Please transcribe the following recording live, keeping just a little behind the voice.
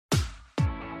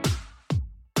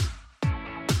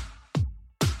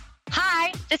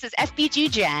This is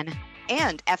FBG Jen.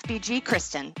 And FBG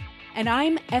Kristen. And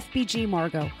I'm FBG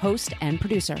Margot, host and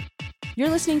producer. You're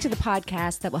listening to the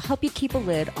podcast that will help you keep a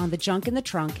lid on the junk in the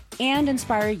trunk and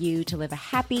inspire you to live a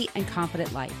happy and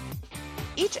confident life.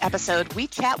 Each episode, we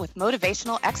chat with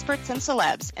motivational experts and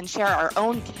celebs and share our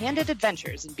own candid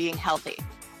adventures in being healthy.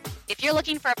 If you're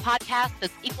looking for a podcast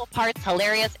that's equal parts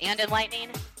hilarious and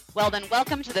enlightening, well then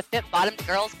welcome to the Fit Bottomed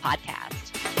Girls podcast.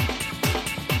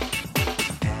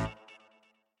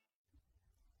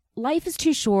 Life is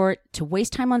too short to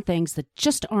waste time on things that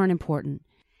just aren't important.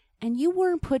 And you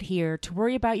weren't put here to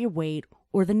worry about your weight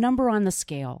or the number on the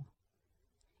scale.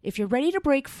 If you're ready to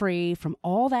break free from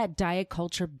all that diet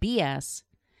culture BS,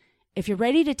 if you're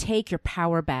ready to take your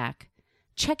power back,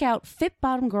 check out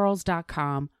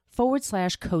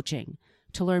fitbottomgirls.com/coaching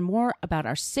to learn more about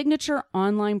our signature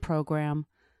online program,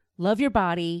 Love Your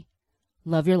Body,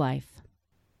 Love Your Life.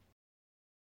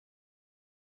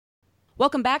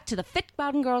 Welcome back to the Fit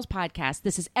Bottom Girls podcast.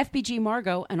 This is FBG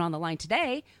Margot, and on the line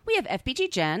today, we have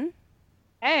FBG Jen.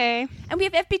 Hey. And we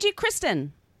have FBG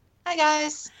Kristen. Hi,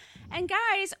 guys. And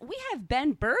guys, we have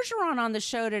Ben Bergeron on the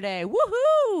show today.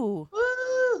 Woohoo!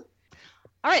 Woo!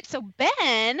 All right, so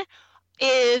Ben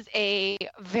is a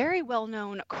very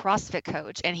well-known CrossFit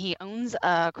coach, and he owns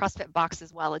a CrossFit box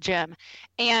as well, a gym.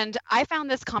 And I found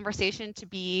this conversation to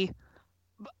be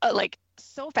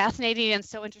so fascinating and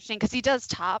so interesting because he does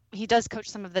coach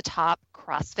some of the top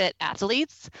CrossFit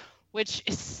athletes, which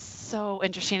is so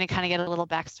interesting to kind of get a little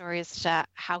backstory as to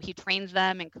how he trains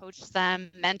them and coaches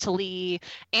them mentally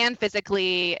and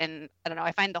physically. And I don't know,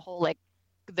 I find the whole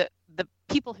the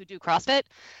people who do CrossFit,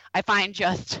 I find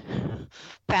just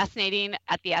fascinating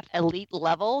at the elite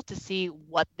level to see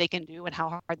what they can do and how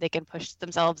hard they can push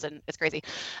themselves, and it's crazy.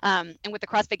 And with the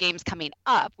CrossFit Games coming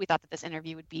up, we thought that this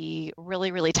interview would be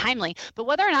really, really timely. But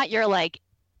whether or not you're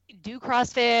do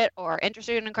CrossFit or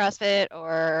interested in CrossFit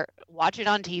or watch it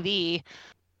on TV,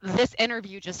 this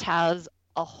interview just has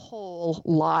a whole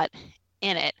lot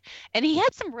in it. And he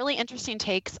had some really interesting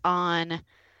takes on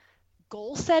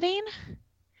goal setting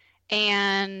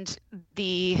and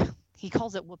he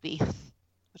calls it whoopee,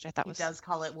 which I thought He does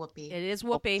call it whoopee. It is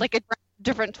whoopee. Like a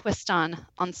different twist on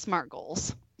SMART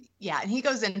goals. Yeah, and he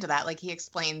goes into that. He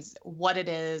explains what it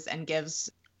is and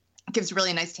gives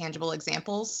really nice tangible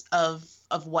examples of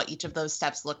what each of those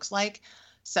steps looks like.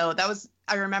 So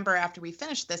I remember after we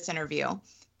finished this interview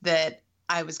that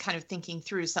I was kind of thinking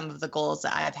through some of the goals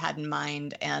that I've had in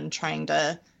mind and trying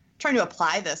to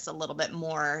apply this a little bit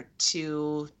more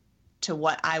to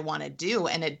what I want to do.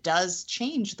 And it does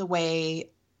change the way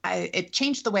it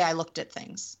changed the way I looked at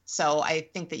things. So I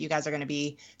think that you guys are going to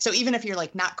be, so even if you're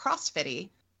not CrossFit-y,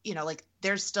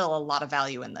 there's still a lot of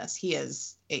value in this. He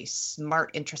is a smart,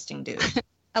 interesting dude.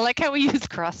 I like how we use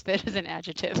CrossFit as an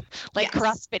adjective, Yes.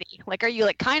 CrossFit-y. Are you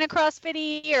kind of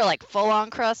CrossFit-y or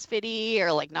full-on CrossFit-y or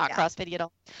not Yeah. CrossFit-y at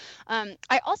all?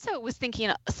 I also was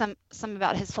thinking some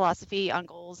about his philosophy on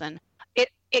goals, and it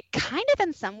kind of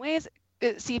in some ways,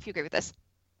 see if you agree with this,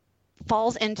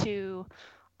 falls into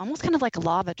almost kind of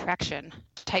law of attraction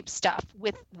type stuff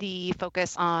with the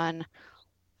focus on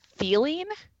feeling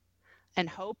and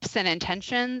hopes and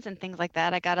intentions and things like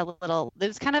that. I got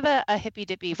there's kind of a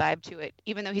hippy-dippy vibe to it,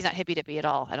 even though he's not hippy-dippy at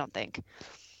all, I don't think.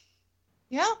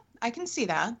 Yeah, I can see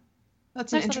that.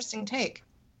 That's an interesting take.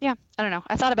 Yeah, I don't know.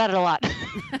 I thought about it a lot.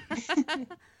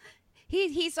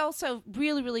 He's also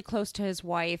really, really close to his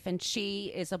wife, and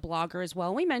she is a blogger as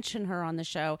well. We mentioned her on the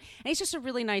show, and he's just a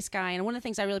really nice guy. And one of the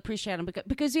things I really appreciate him,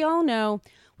 because you all know,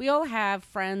 we all have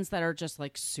friends that are just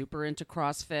super into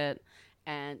CrossFit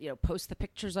and, post the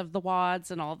pictures of the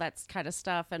wads and all that kind of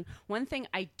stuff. And one thing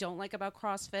I don't like about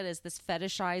CrossFit is this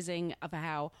fetishizing of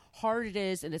how hard it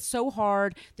is. And it's so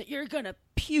hard that you're going to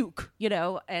puke,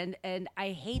 and I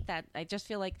hate that. I just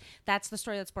feel like that's the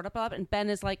story that's brought up. And Ben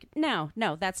is no,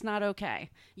 that's not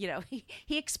okay.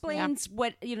 He explains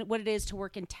what it is to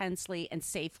work intensely and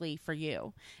safely for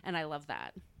you. And I love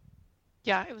that.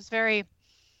 Yeah, it was very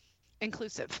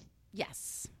inclusive.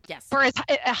 Yes. For as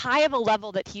high of a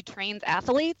level that he trains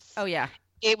athletes. Oh, yeah.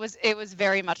 It was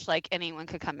very much anyone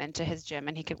could come into his gym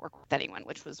and he could work with anyone,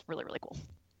 which was really, really cool.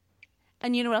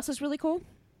 And you know what else is really cool?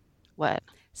 What?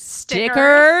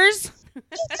 Stickers.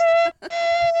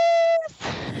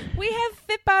 We have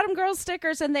Fit Bottom Girls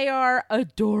stickers, and they are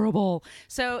adorable.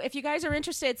 So if you guys are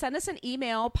interested, send us an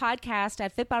email,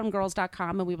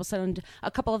 podcast@fitbottomgirls.com, and we will send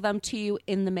a couple of them to you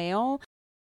in the mail.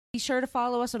 Be sure to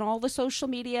follow us on all the social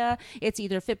media. It's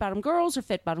either Fit Bottom Girls or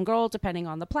Fit Bottom Girl, depending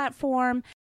on the platform.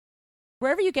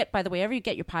 Wherever you get, by the way, wherever you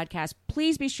get your podcast,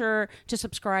 please be sure to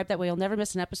subscribe. That way you'll never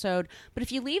miss an episode. But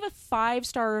if you leave a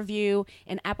 5-star review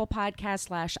in Apple Podcasts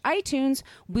 / iTunes,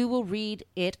 we will read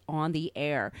it on the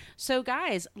air. So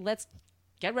guys, let's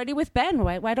get ready with Ben.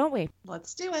 Why don't we?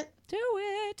 Let's do it. Do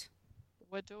it.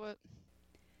 Do it.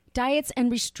 Diets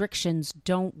and restrictions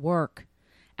don't work.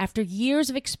 After years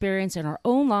of experience in our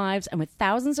own lives and with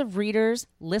thousands of readers,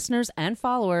 listeners, and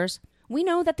followers, we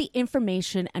know that the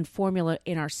information and formula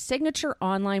in our signature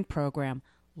online program,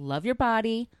 Love Your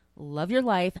Body, Love Your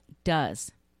Life,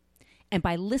 does. And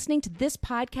by listening to this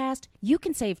podcast, you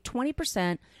can save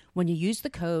 20% when you use the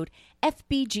code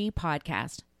FBG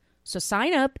Podcast. So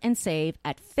sign up and save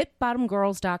at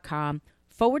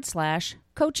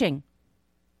fitbottomgirls.com/coaching.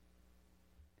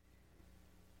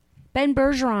 Ben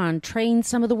Bergeron trained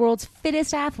some of the world's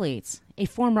fittest athletes. A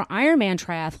former Ironman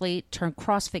triathlete turned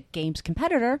CrossFit Games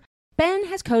competitor, Ben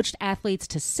has coached athletes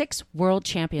to 6 world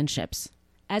championships.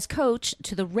 As coach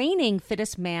to the reigning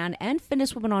fittest man and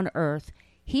fittest woman on earth,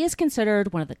 he is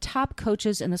considered one of the top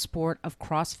coaches in the sport of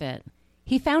CrossFit.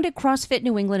 He founded CrossFit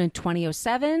New England in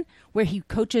 2007, where he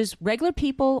coaches regular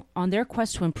people on their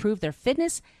quest to improve their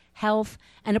fitness, health,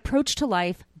 and approach to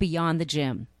life beyond the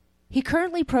gym. He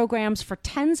currently programs for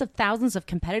tens of thousands of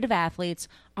competitive athletes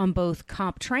on both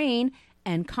CompTrain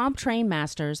and CompTrain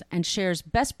Masters and shares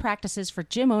best practices for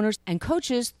gym owners and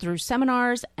coaches through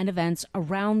seminars and events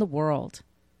around the world.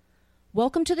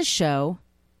 Welcome to the show,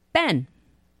 Ben.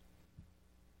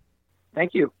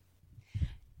 Thank you.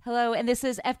 Hello, and this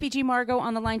is FBG Margot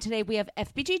on the line today. We have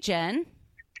FBG Jen.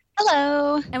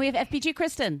 Hello. And we have FBG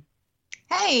Kristen.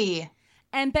 Hey.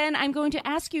 And Ben, I'm going to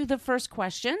ask you the first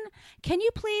question. Can you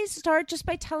please start just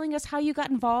by telling us how you got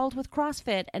involved with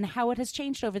CrossFit and how it has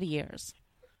changed over the years?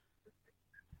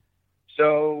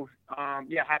 So,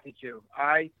 happy to.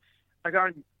 I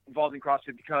got involved in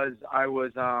CrossFit because I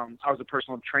was a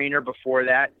personal trainer before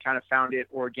that. Kind of found it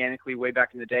organically way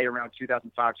back in the day, around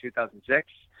 2005, 2006.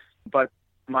 But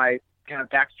my kind of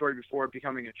backstory before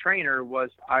becoming a trainer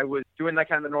was I was doing that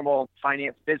kind of the normal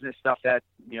finance business stuff that,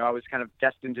 I was kind of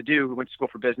destined to do. Went to school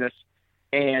for business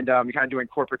and kind of doing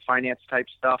corporate finance type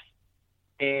stuff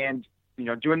and,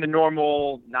 doing the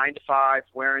normal 9 to 5,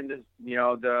 wearing the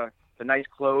nice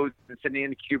clothes and sitting in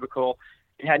the cubicle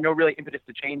and had no really impetus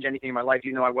to change anything in my life,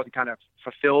 even though I wasn't kind of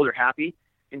fulfilled or happy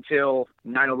until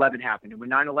 9/11 happened. And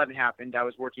when 9/11 happened, I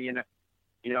was working in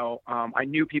I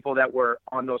knew people that were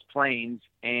on those planes,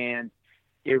 and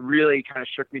it really kind of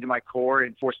shook me to my core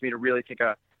and forced me to really take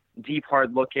a deep,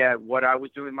 hard look at what I was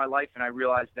doing in my life. And I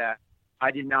realized that I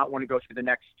did not want to go through the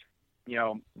next,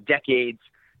 decades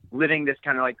living this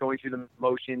kind of like going through the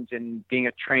motions and being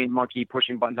a trained monkey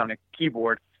pushing buttons on a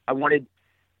keyboard. I wanted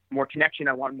more connection.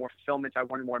 I wanted more fulfillment. I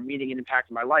wanted more meaning and impact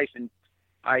in my life. And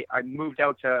I moved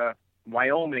out to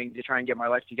Wyoming to try and get my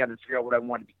life together and figure out what I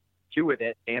wanted to do with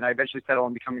it. And I eventually settled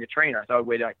on becoming a trainer. I thought,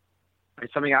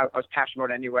 it's something I was passionate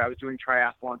about anyway. I was doing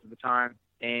triathlons at the time.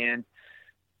 And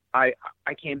I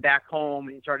came back home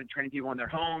and started training people in their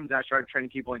homes. And I started training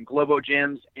people in Globo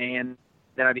gyms. And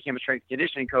then I became a strength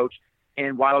conditioning coach.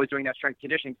 And while I was doing that strength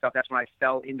conditioning stuff, that's when I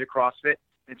fell into CrossFit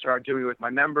and started doing it with my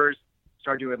members,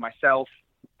 started doing it with myself.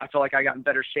 I felt like I got in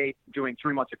better shape doing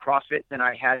 3 months of CrossFit than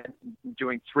I had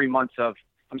doing 3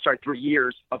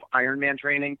 years of Ironman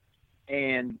training.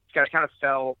 And kind of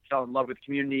fell in love with the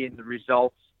community and the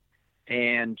results.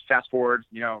 And fast forward,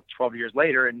 12 years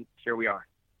later, and here we are.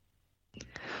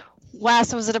 Wow.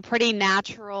 So was it a pretty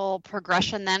natural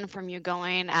progression then from you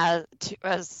going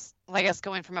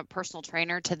going from a personal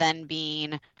trainer to then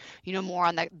being, more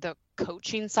on the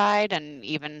coaching side and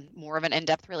even more of an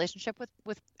in-depth relationship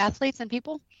with athletes and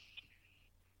people?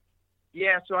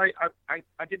 Yeah, so I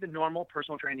did the normal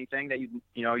personal training thing that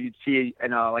you'd see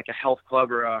in a health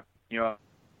club or a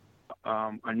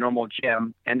normal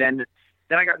gym, and then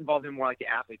I got involved in more like the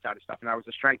athlete side of stuff, and I was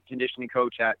a strength conditioning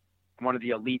coach at one of the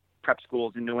elite prep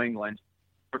schools in New England,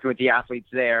 working with the athletes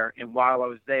there. And while I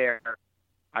was there,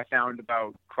 I found out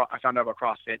about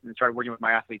CrossFit and started working with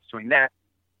my athletes doing that.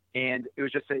 And it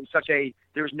was just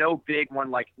there was no big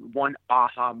one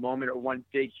aha moment or one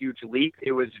big huge leap.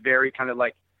 It was very kind of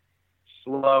like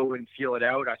slow and feel it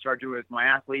out. I started doing it with my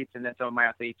athletes, and then some of my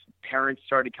athletes' parents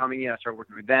started coming in. I started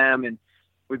working with them, and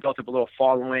we built up a little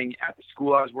following at the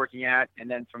school I was working at.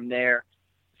 And then from there,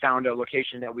 found a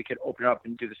location that we could open up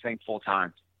and do this thing full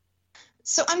time.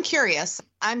 So I'm curious.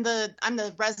 I'm the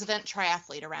resident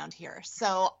triathlete around here.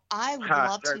 So I would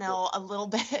love to know a little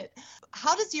bit.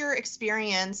 How does your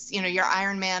experience, your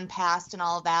Ironman past and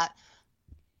all of that,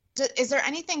 is there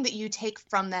anything that you take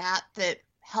from that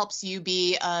helps you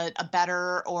be a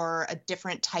better or a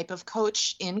different type of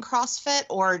coach in CrossFit,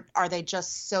 or are they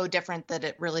just so different that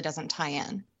it really doesn't tie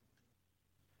in?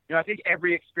 I think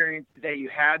every experience that you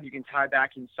have, you can tie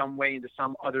back in some way into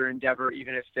some other endeavor,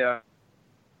 even if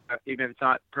it's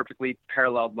not perfectly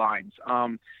paralleled lines.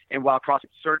 And while CrossFit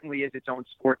certainly is its own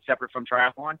sport separate from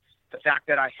triathlon, the fact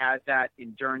that I had that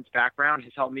endurance background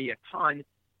has helped me a ton,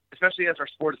 especially as our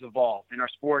sport has evolved. And our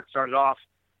sport started off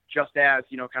just as,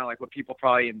 kind of like what people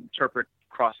probably interpret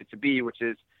CrossFit to be, which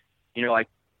is, like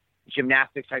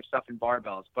gymnastics type stuff and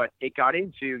barbells. But it got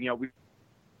into,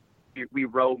 we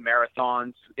row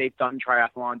marathons. They've done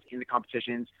triathlons in the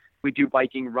competitions. We do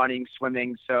biking, running,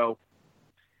 swimming. So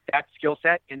that skill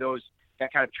set and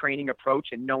that kind of training approach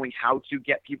and knowing how to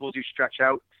get people to stretch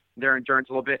out their endurance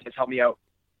a little bit has helped me out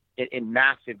in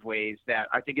massive ways that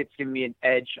I think it's given me an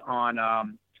edge on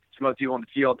some other people in the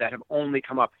field that have only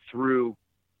come up through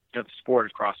the sport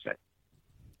of CrossFit.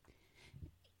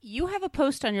 You have a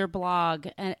post on your blog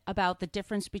about the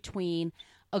difference between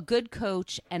a good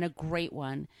coach and a great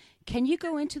one. Can you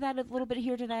go into that a little bit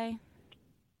here today?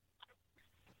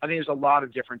 I think there's a lot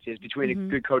of differences between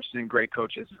good coaches and great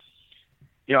coaches.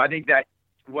 I think that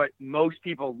what most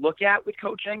people look at with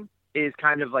coaching is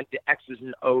kind of like the X's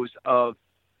and O's of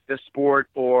the sport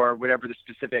or whatever the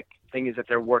specific thing is that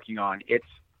they're working on. It's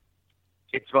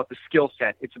about the skill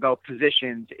set. It's about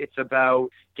positions. It's about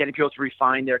getting people to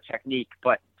refine their technique.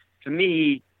 But to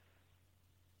me,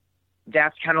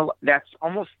 that's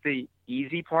almost the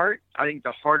easy part. I think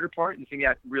the harder part, and the thing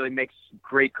that really makes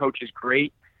great coaches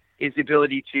great, is the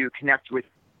ability to connect with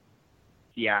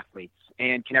the athletes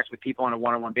and connect with people on a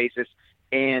one-on-one basis.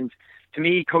 And to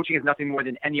me, coaching is nothing more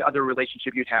than any other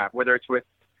relationship you'd have, whether it's with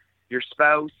your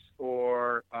spouse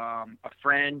or a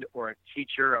friend or a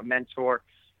teacher, a mentor,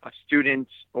 a student,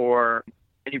 or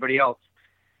anybody else.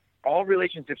 All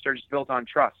relationships are just built on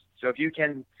trust. So if you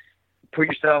can put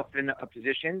yourself in a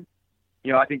position,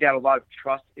 I think that a lot of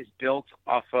trust is built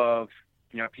off of,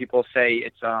 people say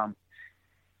it's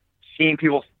seeing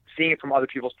it from other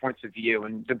people's points of view.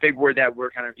 And the big word that we're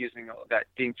kind of using that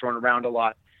being thrown around a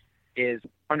lot is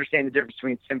understanding the difference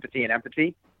between sympathy and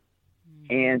empathy.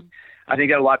 And I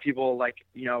think that a lot of people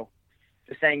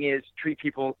the saying is treat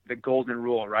people the golden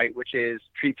rule, right? Which is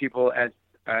treat people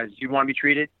as you want to be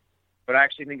treated. But I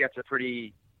actually think that's a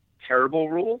pretty terrible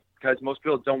rule because most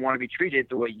people don't want to be treated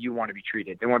the way you want to be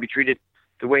treated. They want to be treated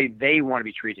the way they want to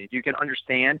be treated. You can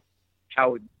understand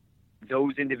how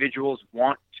those individuals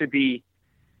want to be,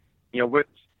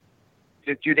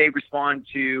 do they respond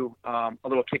to a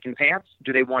little kick in the pants?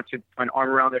 Do they want an arm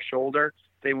around their shoulder?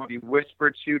 Do they want to be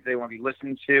whispered to? Do they want to be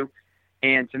listened to?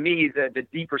 And to me, the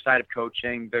deeper side of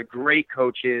coaching, the great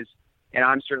coaches, and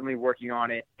I'm certainly working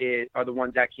on it, are the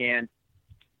ones that can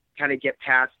kind of get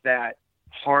past that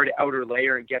hard outer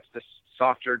layer and get to the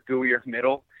softer, gooier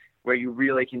middle, where you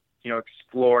really can,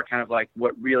 explore kind of like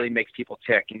what really makes people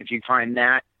tick. And if you find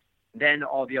that, then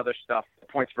all the other stuff, the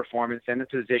points of performance and the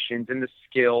positions and the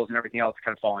skills and everything else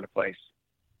kind of fall into place.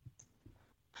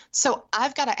 So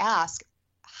I've got to ask,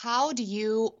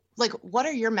 what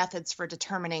are your methods for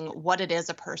determining what it is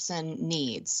a person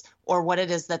needs or what it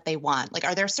is that they want? Like,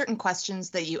 are there certain questions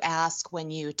that you ask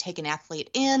when you take an athlete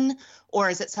in,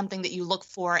 or is it something that you look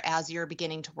for as you're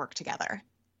beginning to work together?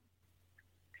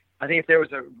 I think if there was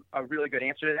a really good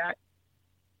answer to that,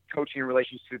 coaching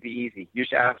relationships would be easy. You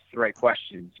should ask the right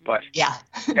questions, but yeah,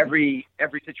 every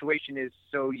situation is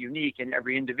so unique and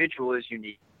every individual is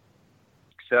unique.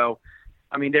 So,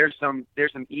 I mean, there's some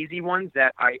easy ones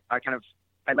that I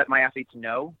let my athletes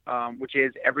know, which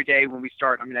is every day when we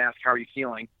start, I'm going to ask, how are you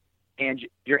feeling? And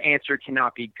your answer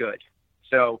cannot be good.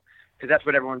 So, because that's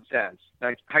what everyone says.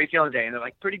 Like, how are you feeling today? And they're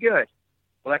like, pretty good.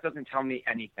 Well, that doesn't tell me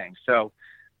anything. So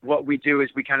what we do is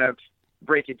we kind of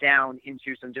break it down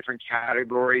into some different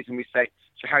categories and we say,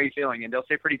 so how are you feeling? And they'll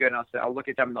say pretty good. And I'll look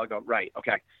at them and they'll go, right.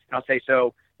 Okay. And I'll say,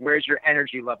 so where's your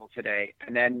energy level today?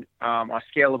 And then on a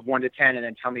scale of 1 to 10, and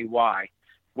then tell me why.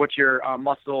 What's your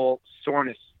muscle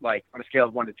soreness like on a scale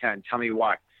of 1 to 10? Tell me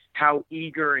why. How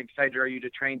eager and excited are you to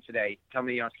train today? Tell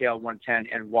me on a scale of 1 to 10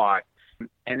 and why.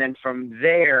 And then from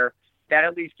there, that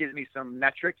at least gives me some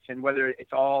metrics, and whether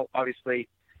it's all obviously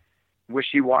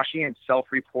wishy-washy and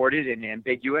self-reported and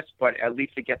ambiguous, but at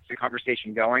least it gets the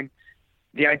conversation going.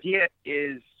 The idea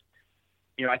is,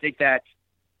 I think that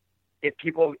if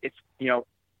people,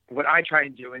 what I try to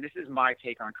do, and this is my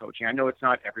take on coaching, I know it's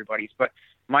not everybody's, but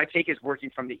my take is working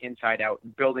from the inside out,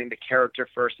 building the character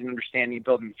first and understanding and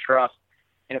building trust.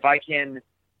 And if I can,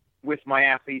 with my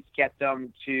athletes, get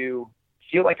them to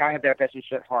feel like I have their best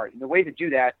interest at heart. And the way to do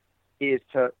that is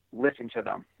to listen to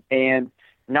them and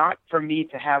not for me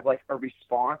to have like a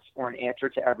response or an answer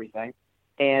to everything.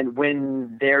 And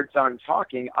when they're done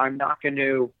talking, I'm not going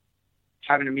to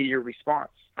have an immediate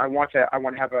response. I want to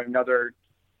have another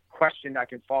question I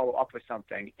can follow up with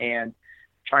something, and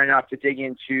try not to dig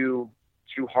into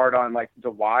too hard on like the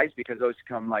whys, because those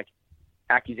become like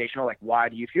accusational. Like, why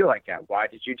do you feel like that? Why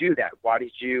did you do that? Why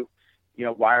did you,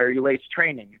 why are you late to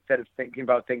training? Instead of thinking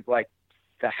about things like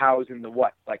the hows and the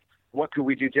what, like what could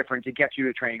we do different to get you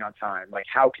to training on time? Like,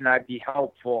 how can I be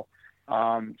helpful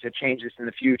to change this in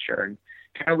the future? And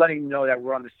kind of letting them know that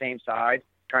we're on the same side,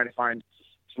 trying to find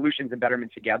solutions and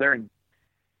betterment together. And,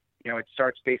 it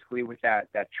starts basically with that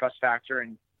trust factor.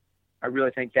 And I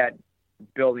really think that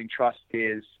building trust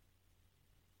is,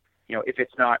 if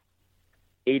it's not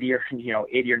 80 or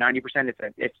 90%,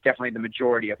 it's definitely the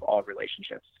majority of all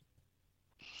relationships.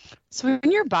 So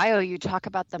in your bio, you talk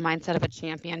about the mindset of a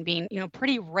champion being,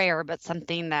 pretty rare, but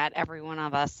something that every one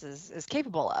of us is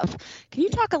capable of. Can you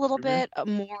talk a little bit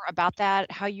more about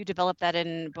that, how you develop that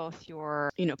in both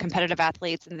your, competitive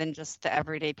athletes and then just the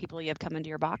everyday people you have come into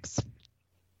your box?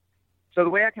 So the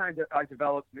way I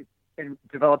develop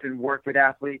and work with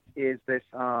athletes is this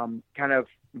kind of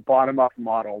bottom-up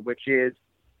model, which is,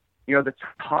 the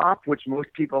top, which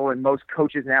most people and most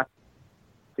coaches and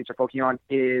athletes are focusing on,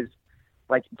 is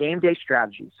like game day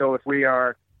strategy. So if we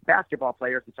are basketball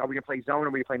players, are we going to play zone, or are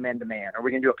we going to play man-to-man? Are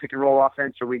we going to do a pick-and-roll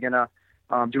offense, or are we going to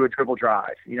do a dribble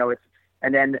drive?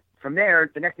 And then from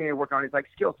there, the next thing they work on is like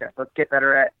skill sets. Let's get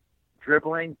better at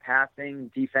dribbling,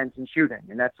 passing, defense, and shooting.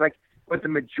 And that's like what the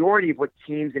majority of what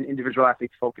teams and individual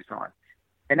athletes focus on.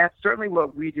 And that's certainly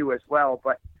what we do as well.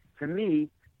 But to me,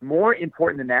 more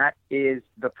important than that is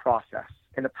the process.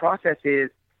 And the process is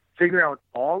figuring out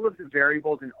all of the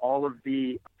variables and all of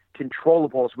the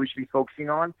controllables we should be focusing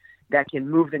on that can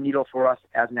move the needle for us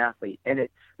as an athlete. And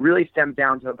it really stems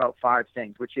down to about 5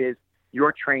 things, which is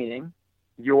your training,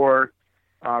 your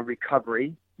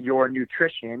recovery, your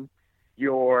nutrition,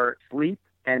 your sleep,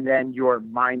 and then your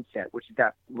mindset, which is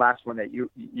that last one that you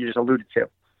just alluded to.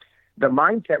 The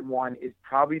mindset one is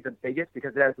probably the biggest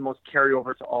because it has the most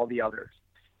carryover to all the others.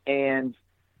 And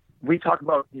we talk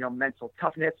about, mental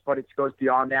toughness, but it goes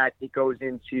beyond that. It goes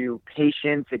into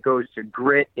patience. It goes to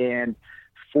grit and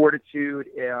fortitude.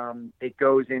 It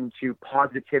goes into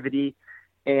positivity.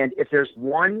 And if there's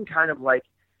one kind of like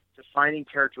defining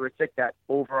characteristic that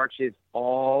overarches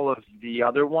all of the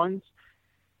other ones,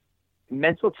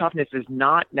 mental toughness is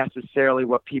not necessarily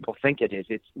what people think it is.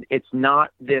 It's not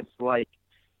this like,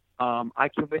 I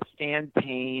can withstand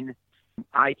pain.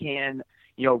 I can,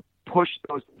 push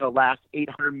the last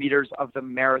 800 meters of the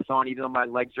marathon, even though my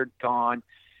legs are gone.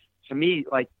 To me,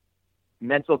 like,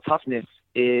 mental toughness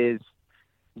is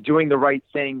doing the right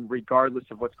thing regardless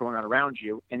of what's going on around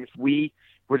you. And if we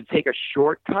were to take a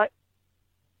shortcut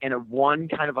and a one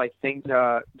kind of like thing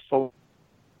to focus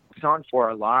on for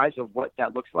our lives of what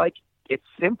that looks like, it's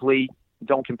simply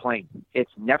don't complain.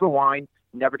 It's never whine,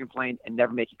 never complain, and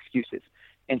never make excuses.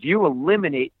 And if you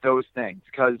eliminate those things,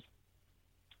 because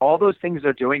all those things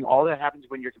they're doing, all that happens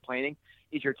when you're complaining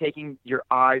is you're taking your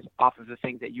eyes off of the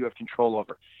things that you have control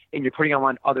over, and you're putting them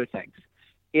on other things.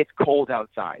 It's cold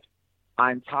outside.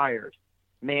 I'm tired.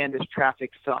 Man, this traffic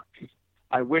sucks.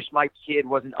 I wish my kid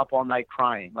wasn't up all night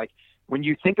crying. Like, when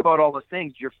you think about all those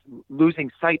things, you're losing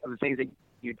sight of the things that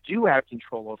you do have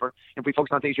control over. And if we focus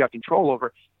on things you have control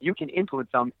over, you can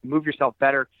influence them, move yourself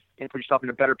better, and put yourself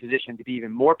in a better position to be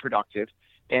even more productive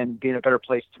and be in a better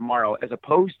place tomorrow, as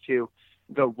opposed to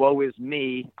the woe is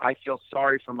me, I feel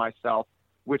sorry for myself,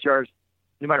 which are,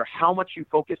 no matter how much you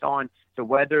focus on the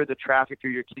weather, the traffic, or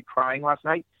your kid crying last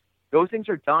night, those things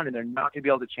are done and they're not going to be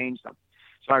able to change them.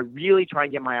 So I really try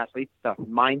and get my athletes the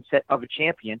mindset of a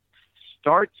champion.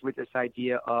 Starts with this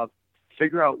idea of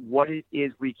figure out what it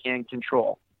is we can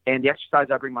control. And the exercise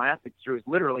I bring my athletes through is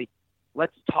literally,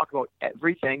 let's talk about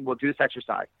everything. We'll do this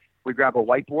exercise. We grab a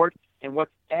whiteboard, and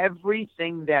what's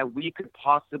everything that we could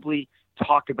possibly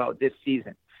talk about this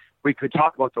season. We could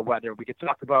talk about the weather. We could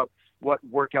talk about what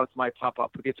workouts might pop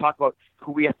up. We could talk about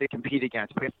who we have to compete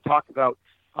against. We have to talk about,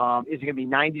 is it going to be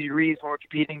 90 degrees when we're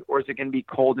competing, or is it going to be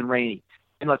cold and rainy?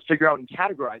 And let's figure out and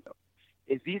categorize them.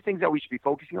 Is these things that we should be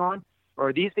focusing on, or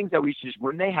are these things that we should just,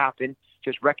 when they happen,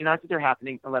 just recognize that they're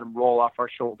happening and let them roll off our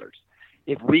shoulders?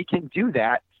 If we can do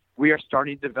that, we are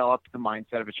starting to develop the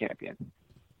mindset of a champion.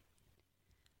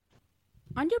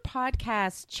 On your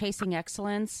podcast, Chasing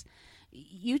Excellence,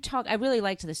 I really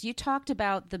liked this. You talked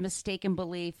about the mistaken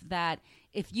belief that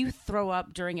if you throw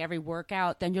up during every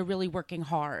workout, then you're really working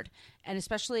hard. And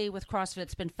especially with CrossFit,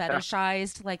 it's been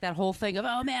fetishized, like that whole thing of,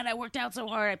 oh man, I worked out so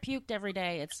hard, I puked every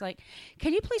day. It's like,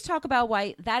 can you please talk about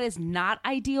why that is not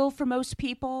ideal for most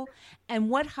people and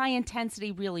what high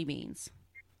intensity really means?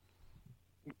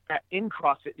 In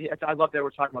CrossFit, I love that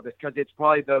we're talking about this because it's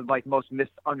probably the most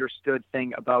misunderstood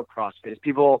thing about CrossFit is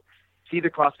people see the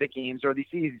CrossFit Games or they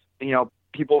see,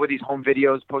 people with these home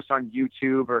videos posted on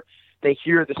YouTube, or they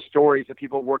hear the stories of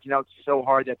people working out so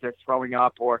hard that they're throwing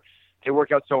up, or they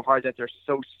work out so hard that they're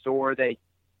so sore they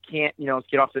can't,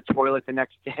 get off the toilet the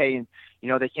next day, and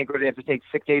they can't go. They have to take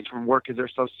 6 days from work because they're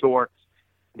so sore.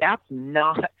 It's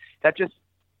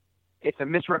a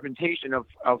misrepresentation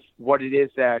of what it is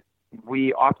that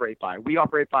we operate by. We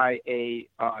operate by a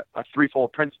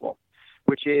threefold principle,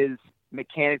 which is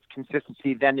mechanics,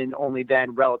 consistency, then and only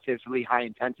then relatively high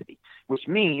intensity, which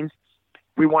means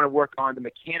we want to work on the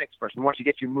mechanics first. We want to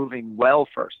get you moving well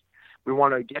first. We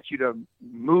want to get you to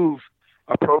move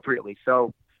appropriately.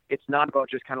 So it's not about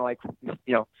just kind of like,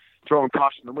 throwing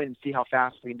caution in the wind and see how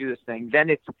fast we can do this thing. Then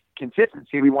it's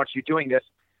consistency. We want you doing this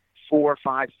 4,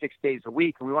 5, 6 days a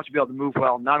week. And we want you to be able to move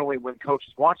well, not only when coach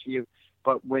is watching you,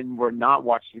 but when we're not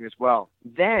watching you as well.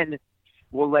 Then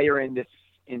we'll layer in this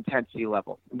intensity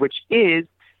level, which is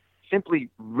simply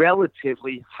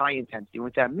relatively high intensity.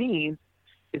 What that means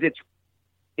is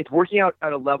it's working out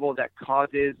at a level that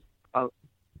causes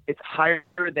it's higher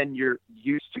than you're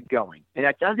used to going. And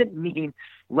that doesn't mean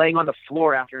laying on the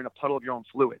floor after in a puddle of your own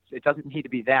fluids. It doesn't need to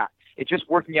be that. It's just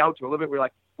working out to a little bit where you're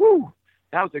like, whoo,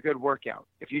 that was a good workout.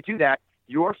 If you do that,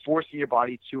 you're forcing your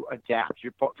body to adapt.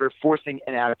 You're forcing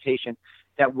an adaptation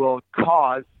that will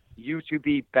cause you to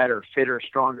be better, fitter,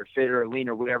 stronger, fitter,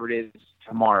 leaner, whatever it is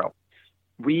tomorrow.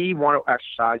 We want to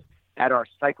exercise at our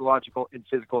psychological and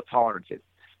physical tolerances.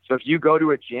 So if you go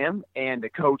to a gym and the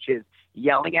coach is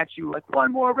yelling at you like,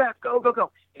 one more rep, go, go,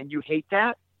 go, and you hate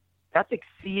that, that's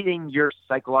exceeding your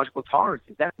psychological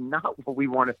tolerances. That's not what we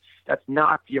want to, that's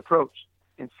not the approach.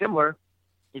 And similar,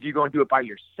 if you go and do it by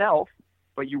yourself,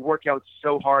 but you work out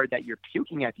so hard that you're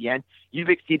puking at the end, you've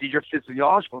exceeded your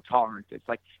physiological tolerances.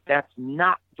 Like, that's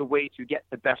not the way to get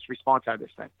the best response out of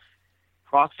this thing.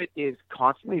 CrossFit is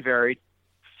constantly varied,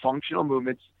 functional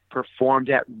movements performed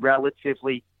at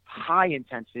relatively high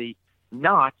intensity,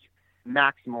 not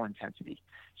maximal intensity.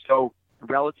 So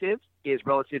relative is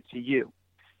relative to you.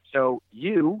 So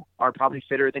you are probably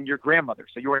fitter than your grandmother.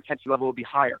 So your intensity level will be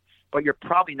higher, but you're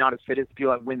probably not as fit as the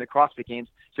people that win the CrossFit Games.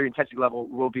 So your intensity level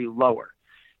will be lower.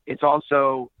 It's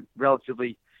also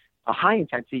relatively a high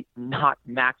intensity, not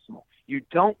maximal. You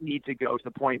don't need to go to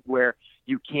the point where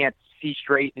you can't see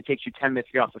straight and it takes you 10 minutes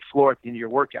to get off the floor at the end of your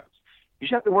workouts. You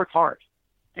just have to work hard.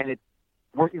 And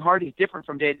working hard is different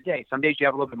from day to day. Some days you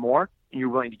have a little bit more and you're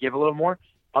willing to give a little more.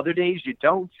 Other days you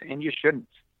don't and you shouldn't.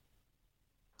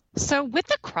 So with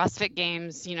the CrossFit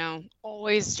Games,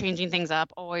 always changing things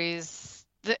up,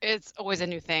 it's always a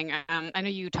new thing. I know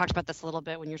you talked about this a little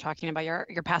bit when you're talking about your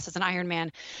past as an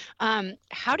Ironman.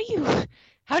 How do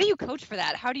you coach for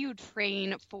that? How do you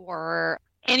train for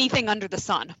anything under the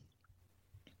sun?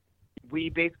 We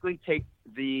basically take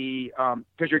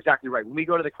because you're exactly right. When we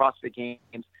go to the CrossFit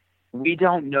Games, we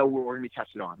don't know what we're going to be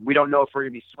tested on. We don't know if we're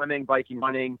going to be swimming, biking,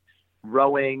 running,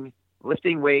 rowing,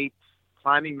 lifting weights,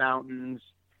 climbing mountains,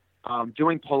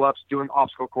 doing pull-ups, doing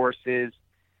obstacle courses.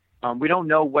 We don't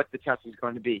know what the test is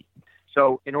going to be.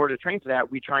 So in order to train for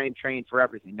that, we try and train for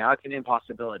everything. Now it's an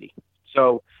impossibility.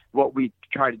 So what we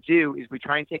try to do is we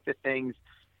try and take the things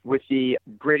with the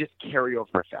greatest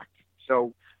carryover effect.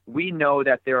 So we know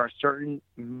that there are certain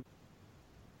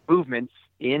movements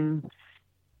in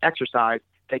exercise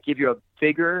that give you a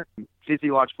bigger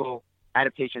physiological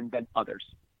adaptation than others.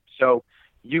 So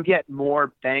you get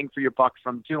more bang for your buck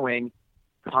from doing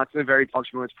constantly varied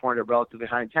functional movements performed at relatively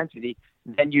high intensity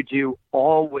than you do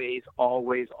always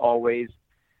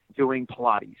doing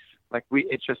Pilates. Like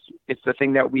it's the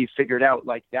thing that we figured out.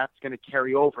 Like that's going to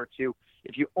carry over to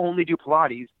if you only do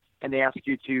Pilates and they ask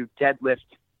you to deadlift,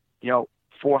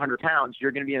 400 pounds,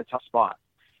 you're going to be in a tough spot.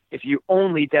 If you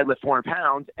only deadlift 400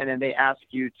 pounds and then they ask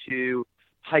you to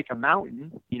hike a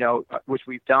mountain, which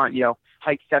we've done,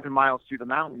 hike 7 miles through the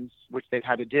mountains, which they've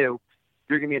had to do,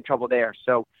 you're going to be in trouble there.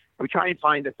 So we try and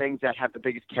find the things that have the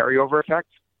biggest carryover effect.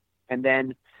 And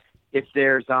then if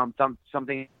there's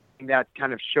something that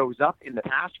kind of shows up in the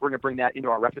past, we're going to bring that into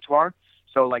our repertoire.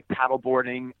 So like paddle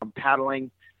boarding, paddling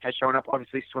has shown up,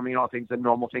 obviously swimming and all things, the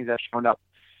normal things that have shown up.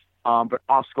 But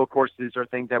obstacle courses are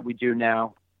things that we do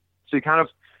now. So you kind of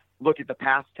look at the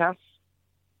past tests.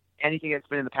 Anything that's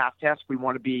been in the past test, we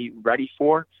want to be ready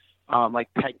for.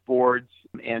 like peg boards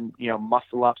and,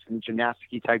 muscle ups and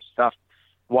gymnastic-y type stuff,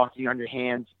 walking on your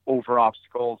hands over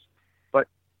obstacles. But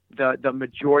the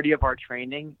majority of our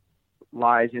training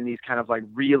lies in these kind of like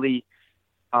really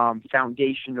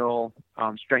foundational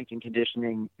strength and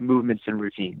conditioning movements and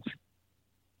routines.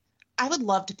 I would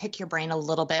love to pick your brain a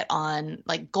little bit on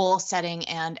like goal setting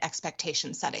and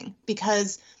expectation setting,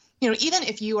 because, even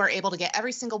if you are able to get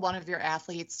every single one of your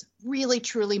athletes really,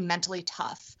 truly mentally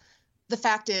tough, the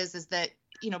fact is that,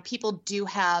 people do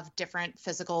have different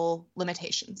physical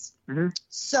limitations. Mm-hmm.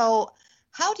 So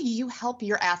how do you help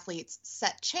your athletes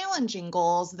set challenging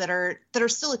goals that are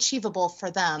still achievable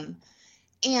for them?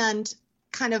 And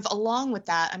kind of along with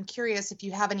that, I'm curious if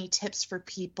you have any tips for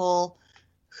people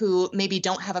who maybe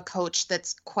don't have a coach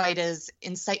that's quite as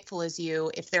insightful as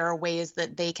you, if there are ways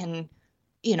that they can,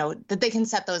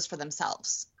 set those for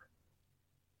themselves.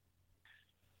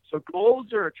 So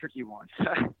goals are a tricky one.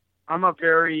 I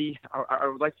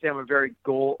would like to say I'm a very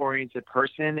goal-oriented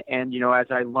person. And, as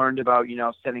I learned about,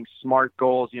 setting SMART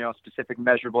goals, specific,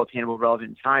 measurable, attainable,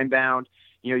 relevant, time-bound,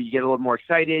 you get a little more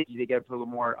excited, you get a little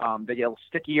more, they get a little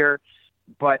stickier.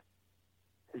 But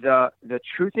the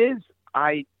truth is,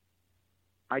 I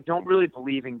don't really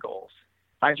believe in goals.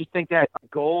 I just think that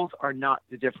goals are not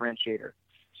the differentiator.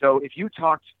 So if you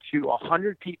talked to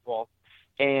 100 people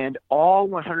and all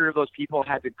 100 of those people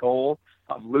had the goal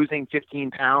of losing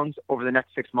 15 pounds over the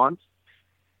next 6 months,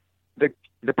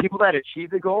 the people that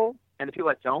achieve the goal and the people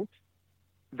that don't,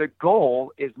 the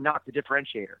goal is not the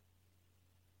differentiator.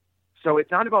 So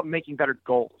it's not about making better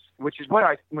goals, which is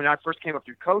what when I first came up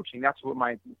through coaching, that's what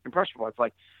my impression was.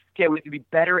 Like, okay, we have to be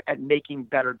better at making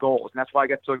better goals. And that's why I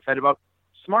got so excited about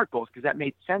SMART goals, because that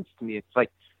made sense to me. It's like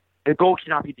the goal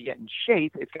cannot be to get in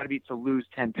shape. It's got to be to lose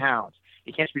 10 pounds.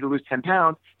 It can't be to lose 10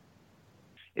 pounds.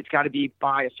 It's got to be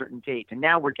by a certain date. And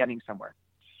now we're getting somewhere.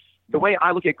 The way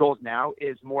I look at goals now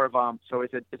is more of, so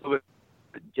it's a little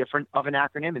bit different of an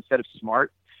acronym. Instead of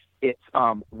SMART, it's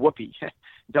WHOOPI,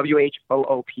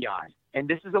 WHOOPI. And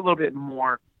this is a little bit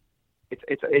more,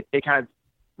 it kind of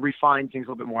refines things a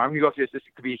little bit more. I'm going to go through this. This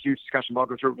could be a huge discussion, but I'll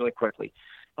go through it really quickly.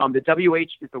 The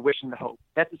WH is the wish and the hope.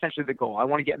 That's essentially the goal. I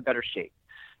want to get in better shape.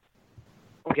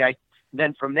 Okay.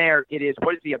 Then from there, it is,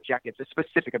 what is the objective, the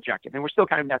specific objective? And we're still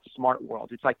kind of in that SMART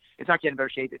world. It's like, it's not getting in better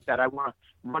shape. It's that I want to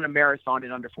run a marathon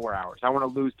in under 4 hours. I want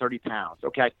to lose 30 pounds.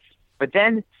 Okay. But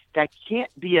then that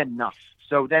can't be enough.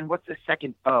 So then what's the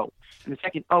second O? And the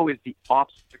second O is the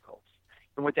obstacles.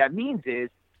 And what that means is,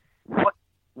 what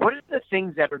are the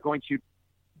things that are going to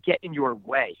get in your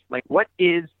way? Like, what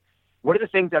are the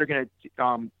things that are going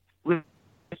to list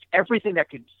everything that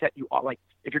could set you off? Like,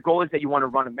 if your goal is that you want to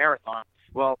run a marathon,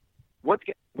 well, what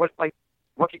could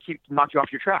knock you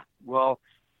off your track? Well,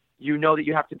 you know that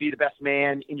you have to be the best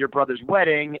man in your brother's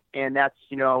wedding, and that's,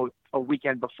 a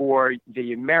weekend before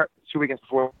 2 weekends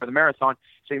before the marathon,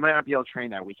 so you might not be able to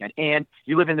train that weekend. And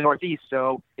you live in the Northeast,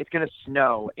 so it's going to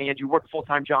snow, and you work a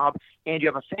full-time job, and you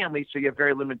have a family, so you have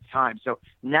very limited time. So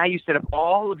now you set up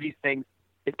all of these things.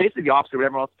 It's basically the opposite of what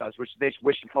everyone else does, which they just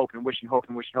wish and hope and wish and hope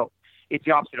and wish and hope. It's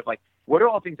the opposite of like, what are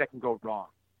all the things that can go wrong?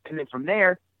 And then from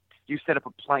there, you set up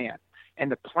a plan.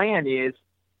 And the plan is,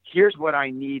 here's what I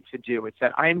need to do. It's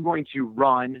that I'm going to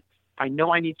run. I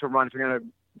know I need to run. If I'm going to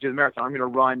do the marathon, I'm going to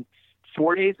run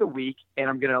 4 days a week, and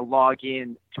I'm going to log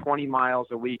in 20 miles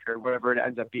a week or whatever it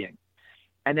ends up being.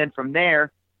 And then from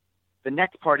there, the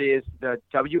next part is the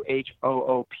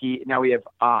WHOOP. Now we have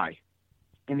I.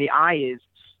 And the I is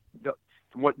the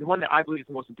one that I believe is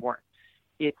the most important.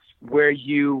 It's where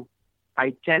you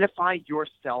identify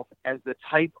yourself as the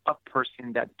type of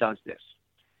person that does this.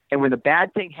 And when the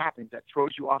bad thing happens that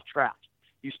throws you off track,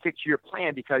 you stick to your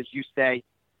plan because you say,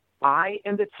 I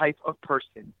am the type of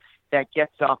person that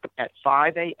gets up at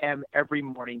 5 a.m. every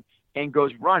morning and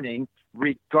goes running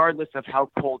regardless of how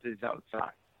cold it is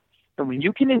outside. And when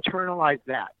you can internalize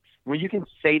that, when you can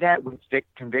say that with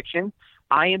conviction,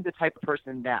 I am the type of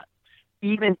person that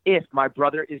even if my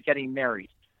brother is getting married,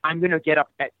 I'm going to get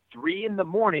up at 3 in the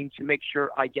morning to make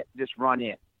sure I get this run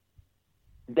in.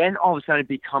 Then all of a sudden it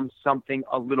becomes something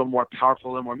a little more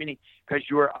powerful and more meaning because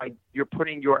you're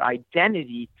putting your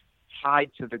identity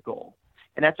tied to the goal.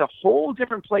 And that's a whole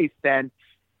different place than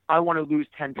I want to lose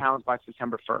 10 pounds by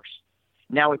September 1st.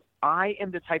 Now it's I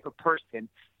am the type of person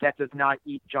that does not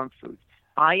eat junk food.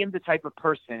 I am the type of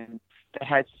person that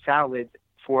has salad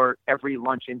for every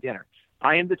lunch and dinner.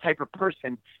 I am the type of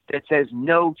person that says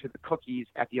no to the cookies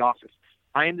at the office.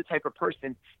 I am the type of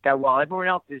person that while everyone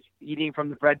else is eating from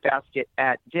the bread basket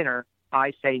at dinner,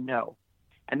 I say no.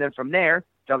 And then from there,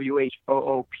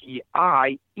 WHOOPIE,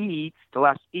 the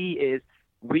last E is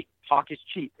talk is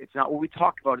cheap. It's not what we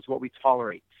talk about, it's what we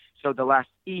tolerate. So the last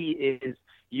E is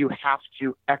you have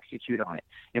to execute on it.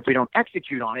 And if we don't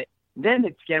execute on it, then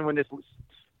it's again when this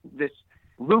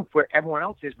loop where everyone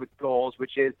else is with goals,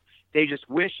 which is they just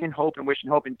wish and hope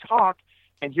and talk.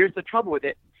 And here's the trouble with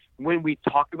it. When we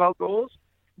talk about goals,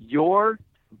 your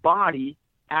body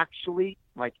actually,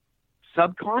 like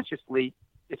subconsciously,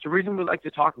 it's the reason we like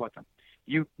to talk about them.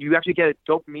 You actually get a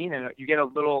dopamine and you get a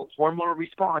little hormonal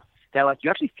response that like you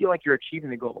actually feel like you're achieving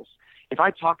the goals. If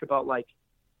I talk about like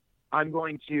I'm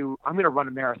going to run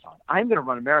a marathon.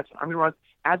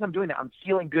 As I'm doing that, I'm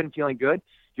feeling good.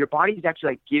 Your body is actually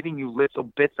like giving you little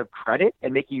bits of credit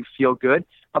and making you feel good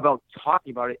about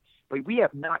talking about it. But we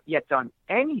have not yet done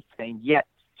anything yet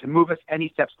to move us any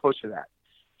steps closer to that.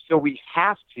 So we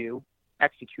have to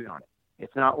execute on it.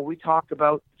 It's not what we talk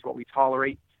about. It's what we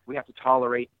tolerate. We have to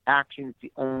tolerate action. It's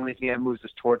the only thing that moves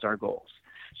us towards our goals.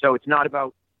 So it's not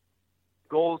about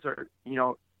goals or,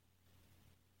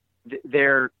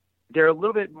 they're a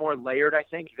little bit more layered, I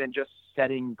think, than just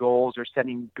setting goals or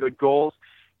setting good goals.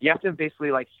 You have to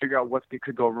basically like figure out what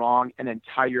could go wrong and then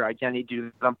tie your identity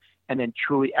to them and then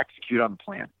truly execute on the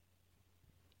plan.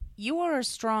 You are a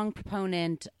strong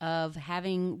proponent of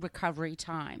having recovery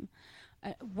time.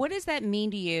 What does that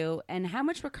mean to you, and how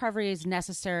much recovery is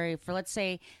necessary for, let's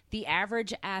say, the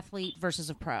average athlete versus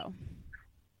a pro?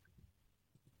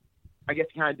 I guess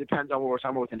it kind of depends on what we're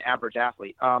talking about with an average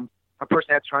athlete. A person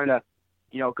that's trying to,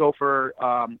 go for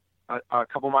a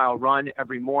couple-mile run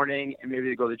every morning and maybe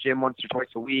they go to the gym once or twice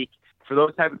a week. For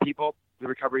those type of people, the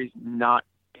recovery is not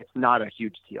a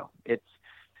huge deal. It's,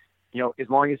 as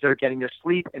long as they're getting their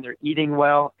sleep and they're eating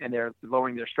well and they're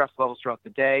lowering their stress levels throughout the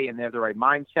day and they have the right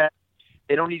mindset,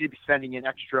 they don't need to be spending an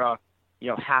extra,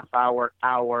 half hour,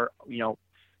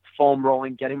 foam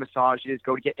rolling, getting massages,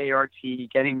 go to get ART,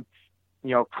 getting,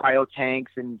 cryo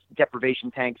tanks and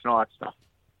deprivation tanks and all that stuff.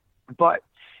 But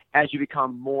as you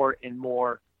become more and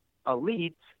more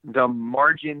elite, the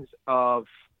margins of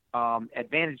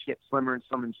advantage get slimmer and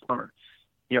slimmer and slimmer.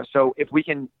 So if we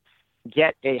can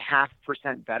get a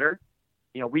 0.5% better,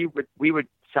 we would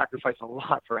sacrifice a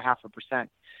lot for 0.5%.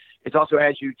 It's also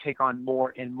as you take on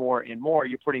more and more and more,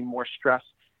 you're putting more stress,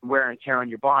 wear and tear on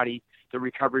your body, the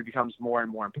recovery becomes more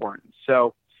and more important.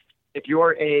 So if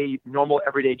you're a normal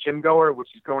everyday gym goer, which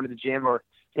is going to the gym or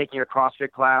taking a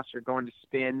CrossFit class or going to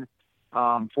spin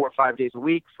 4 or 5 days a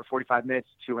week for 45 minutes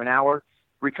to an hour,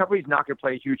 recovery is not going to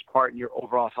play a huge part in your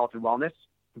overall health and wellness.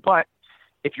 But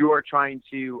if you are trying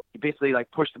to basically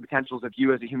like push the potentials of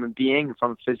you as a human being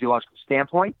from a physiological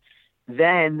standpoint,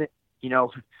 then,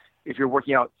 if you're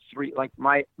working out like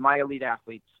my elite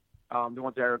athletes, the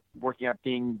ones that are working out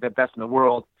being the best in the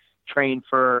world, train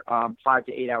for 5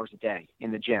 to 8 hours a day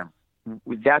in the gym.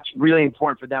 That's really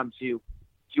important for them to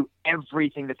do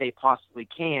everything that they possibly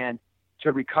can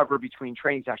to recover between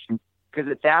training sessions, because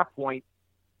at that point,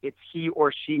 it's he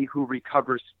or she who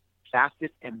recovers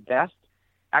fastest and best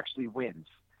actually wins,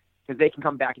 because they can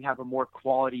come back and have a more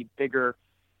quality, bigger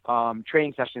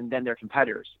training session than their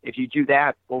competitors. If you do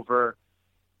that over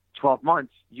 12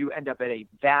 months, you end up at a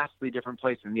vastly different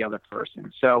place than the other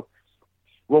person. So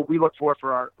what we look for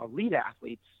our elite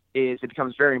athletes is, it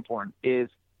becomes very important, is,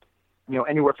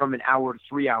 anywhere from an hour to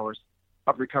 3 hours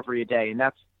of recovery a day. And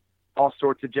that's all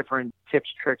sorts of different tips,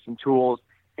 tricks, and tools,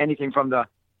 anything from the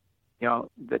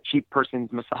cheap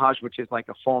person's massage, which is like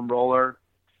a foam roller,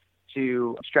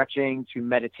 to stretching, to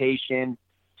meditation,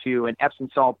 to an Epsom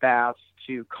salt bath,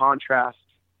 to contrast,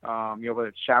 whether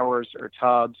it's showers or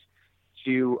tubs,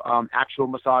 to actual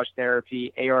massage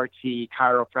therapy, ART,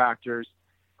 chiropractors,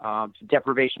 to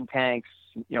deprivation tanks.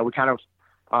 We kind of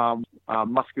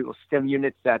muscular stim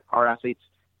units that our athletes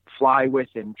fly with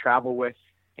and travel with.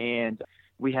 And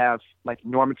we have like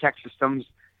Normatec systems,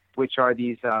 which are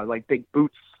these like big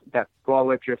boots that go all the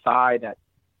way up your thigh that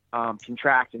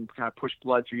contract and kind of push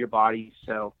blood through your body.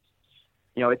 So,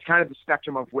 it's kind of the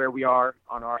spectrum of where we are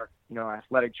on our,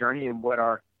 athletic journey and what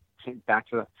our, back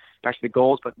to the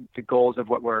goals, but the goals of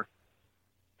what we're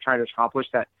trying to accomplish,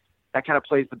 that kind of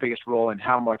plays the biggest role in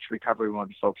how much recovery we want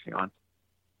to be focusing on.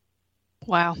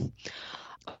 Wow.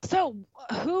 So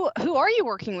who are you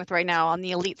working with right now on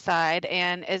the elite side?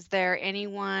 And is there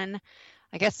anyone,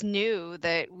 I guess, new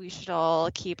that we should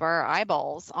all keep our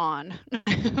eyeballs on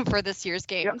for this year's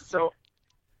games? So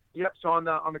on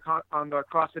the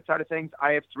CrossFit side of things,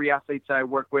 I have 3 athletes I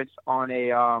work with on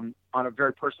a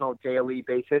very personal daily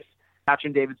basis.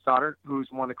 Katrin David Stoddard, who's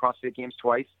won the CrossFit Games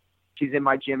twice. She's in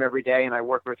my gym every day, and I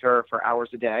work with her for hours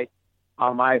a day.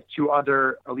 I have 2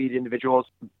 other elite individuals,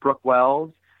 Brooke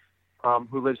Wells,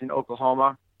 who lives in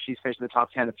Oklahoma. She's finished in the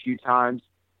top 10 a few times.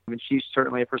 I mean, she's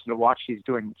certainly a person to watch. She's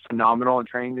doing phenomenal in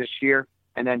training this year.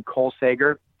 And then Cole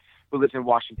Sager, who lives in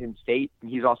Washington State. And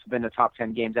he's also been a top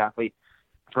 10 games athlete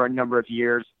for a number of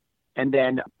years. And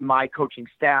then my coaching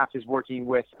staff is working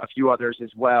with a few others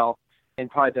as well. And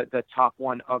probably the top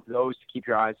one of those to keep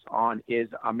your eyes on is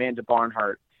Amanda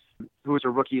Barnhart, who was a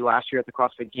rookie last year at the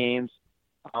CrossFit Games,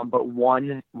 but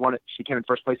she came in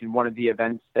first place in one of the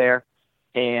events there,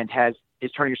 and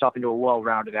is turning herself into a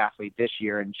well-rounded athlete this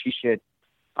year, and she should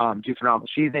do phenomenal.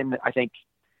 She's in, I think,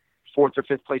 4th or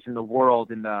 5th place in the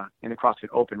world in the CrossFit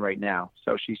Open right now,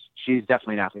 so she's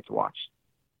definitely an athlete to watch.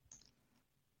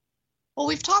 Well,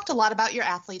 we've talked a lot about your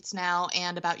athletes now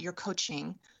and about your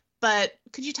coaching, but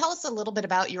could you tell us a little bit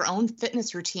about your own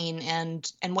fitness routine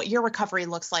and what your recovery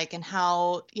looks like, and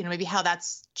how, maybe how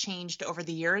that's changed over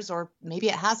the years, or maybe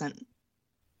it hasn't?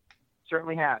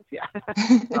 Certainly has, yeah.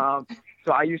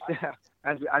 So I used to,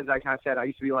 as I kind of said, I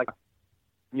used to be like,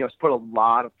 put a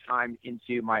lot of time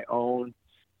into my own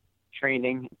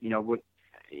training.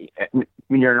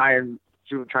 When you're an Iron,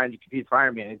 trying to compete for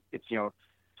Ironman, it's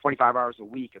 25 hours a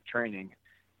week of training.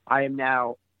 I am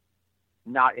now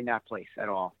not in that place at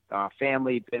all.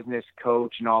 Family, business,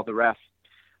 coach, and all the rest.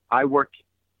 I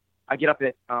get up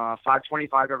at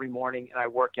 5:25 every morning, and I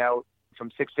work out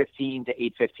from 6:15 to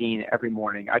 8:15 every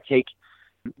morning. I take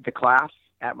the class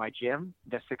at my gym,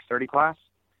 the 6:30 class,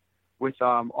 with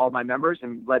all my members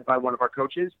and led by one of our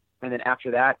coaches. And then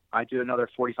after that, I do another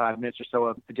 45 minutes or so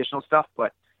of additional stuff,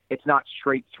 but it's not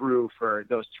straight through for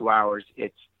those 2 hours.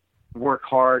 It's work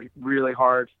hard, really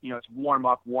hard. It's warm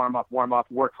up,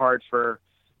 work hard for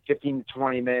 15 to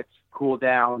 20 minutes, cool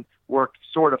down, work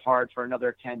sort of hard for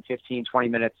another 10, 15, 20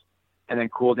 minutes, and then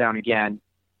cool down again.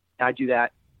 And I do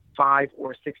that 5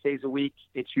 or 6 days a week.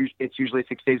 It's usually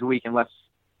 6 days a week unless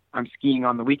I'm skiing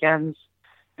on the weekends.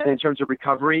 And in terms of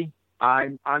recovery,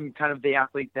 I'm kind of the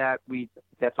athlete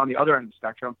that's on the other end of the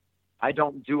spectrum. I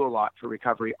don't do a lot for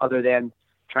recovery other than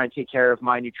trying to take care of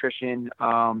my nutrition,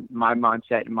 my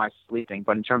mindset, and my sleeping.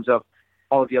 But in terms of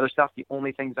all of the other stuff, the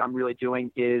only things I'm really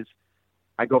doing is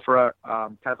I go for a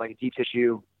kind of like a deep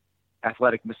tissue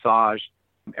athletic massage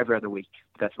every other week.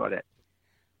 That's about it.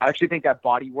 I actually think that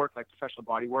body work, like professional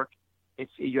body work,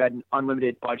 you had an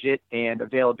unlimited budget and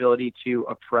availability to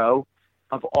a pro.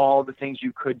 Of all the things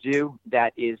you could do,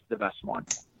 that is the best one.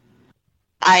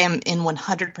 I am in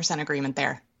 100% agreement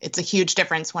there. It's a huge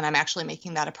difference when I'm actually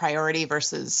making that a priority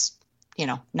versus,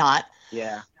 not.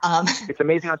 Yeah. It's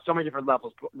amazing on so many different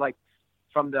levels, like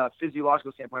from the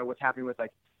physiological standpoint, what's happening with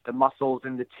like the muscles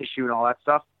and the tissue and all that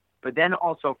stuff. But then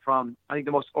also from, I think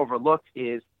the most overlooked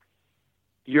is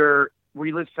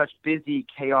we live such busy,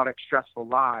 chaotic, stressful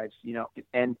lives,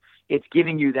 and it's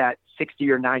giving you that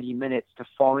 60 or 90 minutes to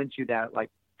fall into that like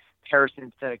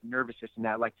parasympathetic nervous system,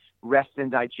 that like rest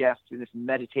and digest in this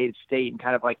meditative state and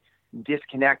kind of like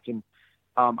disconnect. And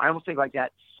I almost think like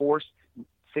that forced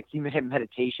 60-minute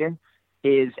meditation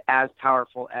is as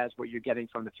powerful as what you're getting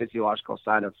from the physiological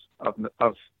side of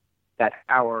that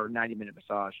hour or 90-minute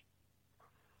massage.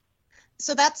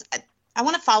 So I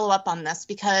want to follow up on this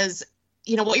because,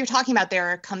 what you're talking about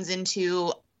there comes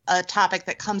into a topic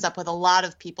that comes up with a lot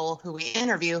of people who we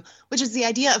interview, which is the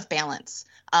idea of balance.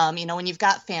 When you've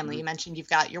got family, you mentioned you've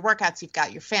got your workouts, you've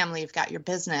got your family, you've got your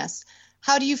business.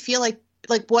 How do you feel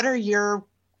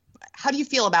how do you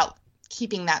feel about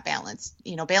keeping that balance,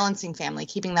 balancing family,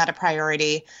 keeping that a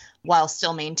priority while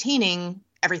still maintaining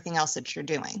everything else that you're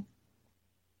doing?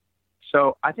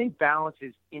 So I think balance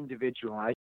is individual.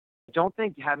 I don't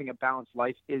think having a balanced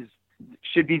life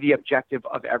should be the objective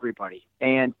of everybody.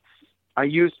 And I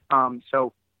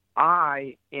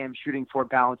am shooting for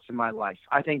balance in my life.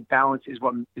 I think balance is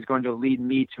what is going to lead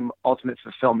me to ultimate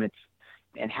fulfillment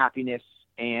and happiness,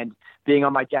 and being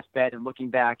on my deathbed and looking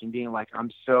back and being like, I'm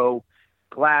so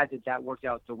glad that worked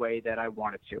out the way that I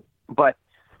wanted to. But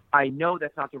I know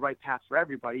that's not the right path for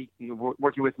everybody.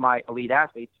 Working with my elite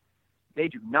athletes, they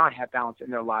do not have balance in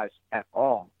their lives at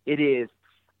all. It is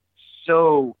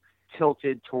so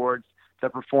tilted towards the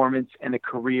performance and the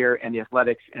career and the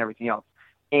athletics and everything else.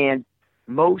 And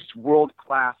most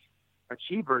world-class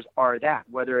achievers are that,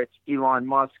 whether it's Elon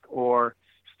Musk or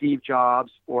Steve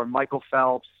Jobs or Michael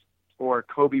Phelps or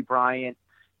Kobe Bryant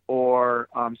or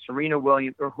Serena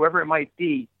Williams or whoever it might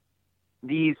be.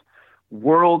 These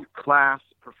world-class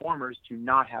performers do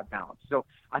not have balance. So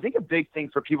I think a big thing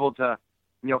for people to,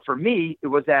 for me, it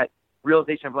was that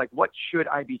realization of like, what should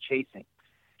I be chasing?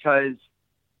 Because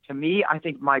to me, I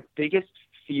think my biggest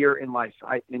fear in life,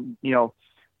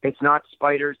 it's not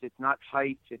spiders, it's not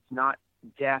heights, it's not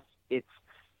death. It's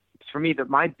for me that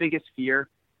my biggest fear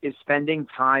is spending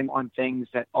time on things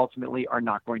that ultimately are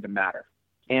not going to matter.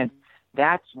 And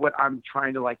that's what I'm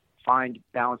trying to like find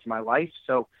balance in my life.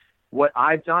 So what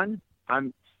I've done,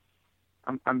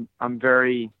 I'm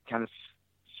very kind of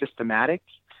systematic.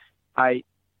 I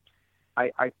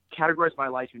categorize my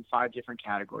life in 5 different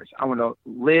categories. I want to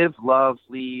live, love,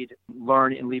 lead,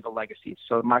 learn, and leave a legacy.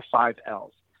 So my 5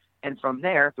 L's. And from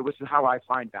there, so this is how I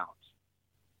find balance.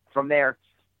 From there,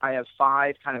 I have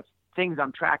 5 kind of things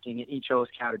I'm tracking in each of those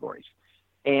categories.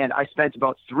 And I spent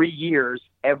about 3 years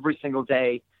every single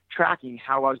day tracking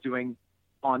how I was doing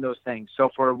on those things. So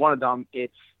for one of them,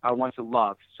 it's I want to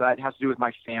love. So that has to do with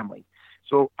my family.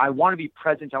 So I want to be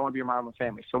present. I want to be around my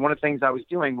family. So one of the things I was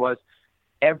doing was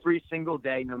every single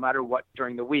day, no matter what,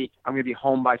 during the week, I'm going to be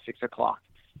home by 6 o'clock.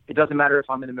 It doesn't matter if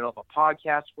I'm in the middle of a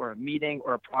podcast or a meeting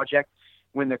or a project.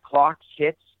 When the clock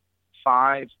hits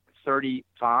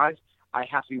 5:35, I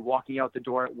have to be walking out the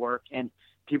door at work. And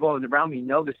people around me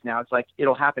know this now. It's like,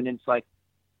 it'll happen. And it's like,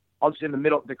 I'll just in the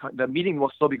middle, the meeting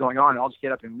will still be going on, and I'll just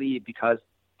get up and leave, because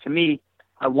to me,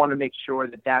 I want to make sure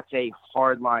that that's a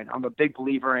hard line. I'm a big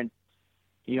believer in,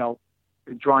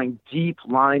 drawing deep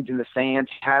lines in the sand,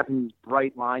 having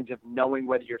bright lines of knowing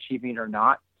whether you're achieving it or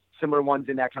not. Similar ones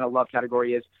in that kind of love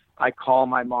category is I call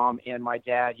my mom and my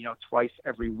dad, twice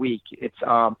every week. It's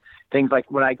things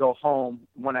like when I go home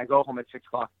at 6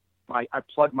 o'clock, I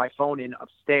plug my phone in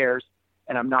upstairs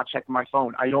and I'm not checking my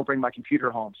phone. I don't bring my computer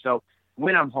home. So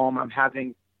when I'm home, I'm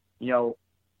having,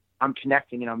 I'm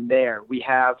connecting and I'm there. We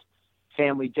have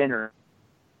family dinner,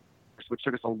 which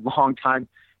took us a long time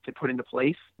to put into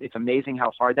place. It's amazing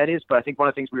how hard that is. But I think one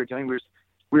of the things we were doing was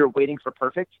we were waiting for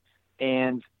perfect,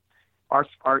 and our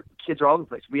kids are all over the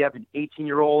place. We have an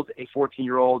 18-year-old, a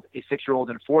 14-year-old, a 6-year-old,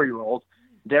 and a 4-year-old.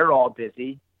 They're all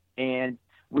busy, and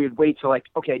we would wait till like,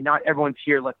 okay, not everyone's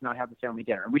here. Let's not have the family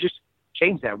dinner. And we just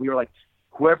changed that. We were like,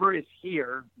 whoever is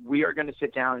here, we are going to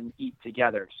sit down and eat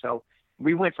together. So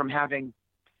we went from having,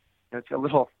 it's a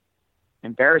little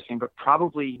embarrassing, but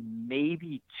probably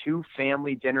maybe 2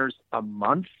 family dinners a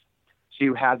month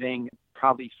to having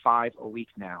probably 5 a week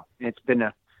now. And it's been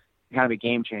a kind of a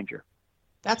game changer.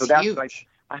 That's huge. Like,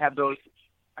 I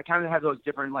kind of have those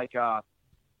different, like,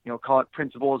 call it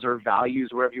principles or values,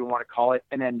 whatever you want to call it.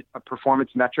 And then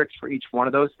performance metrics for each one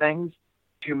of those things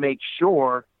to make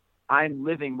sure I'm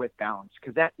living with balance,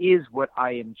 because that is what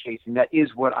I am chasing. That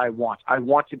is what I want. I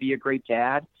want to be a great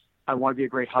dad. I want to be a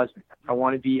great husband. I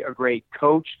want to be a great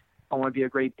coach. I want to be a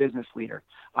great business leader.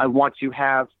 I want to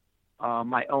have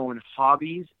my own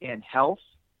hobbies and health.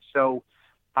 So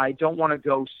I don't want to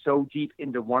go so deep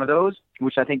into one of those,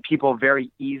 which I think people very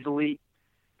easily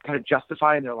kind of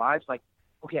justify in their lives. Like,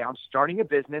 okay, I'm starting a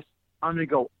business. I'm going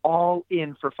to go all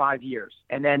in for 5 years,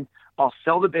 and then I'll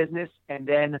sell the business, and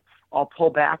then I'll pull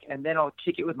back, and then I'll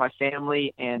kick it with my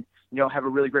family and, have a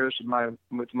really great relationship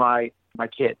with my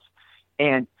kids.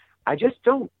 And I just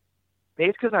don't, maybe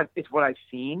it's because it's what I've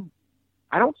seen.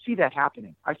 I don't see that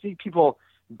happening. I see people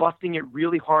busting it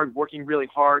really hard, working really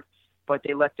hard, but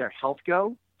they let their health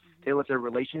go. They let their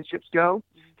relationships go.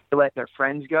 They let their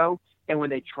friends go. And when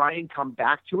they try and come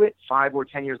back to it 5 or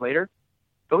 10 years later,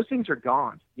 those things are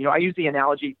gone. I use the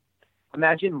analogy,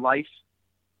 imagine life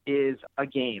is a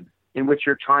game in which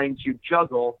you're trying to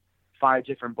juggle 5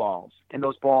 different balls. And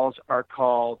those balls are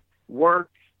called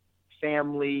work,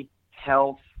 family,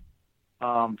 health,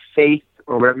 faith,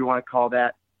 or whatever you want to call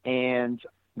that, and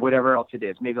whatever else it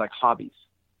is, maybe like hobbies.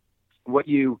 What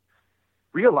you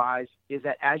realize is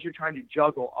that as you're trying to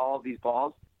juggle all of these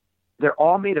balls, they're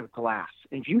all made of glass.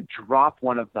 And if you drop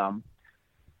one of them,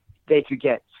 they could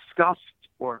get scuffed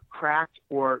or cracked,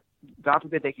 or God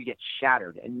forbid, they could get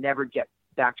shattered and never get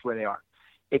back to where they are.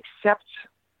 Except,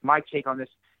 my take on this,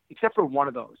 except for one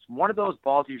of those. One of those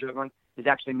balls you're juggling is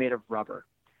actually made of rubber.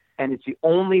 And it's the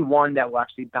only one that will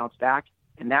actually bounce back,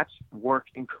 and that's work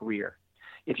and career.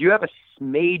 If you have a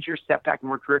major setback in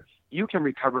work career, you can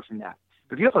recover from that.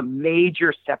 But if you have a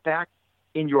major setback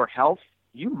in your health,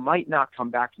 you might not come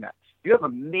back from that. If you have a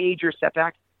major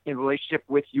setback in relationship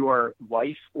with your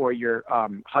wife or your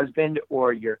husband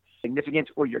or your significant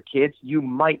or your kids, you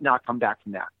might not come back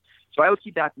from that. So I always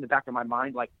keep that in the back of my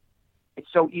mind. Like, it's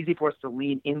so easy for us to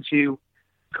lean into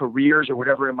careers or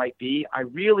whatever it might be. I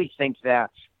really think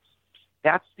that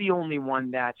that's the only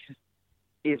one that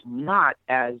is not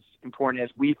as important as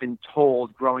we've been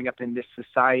told growing up in this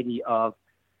society of,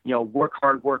 work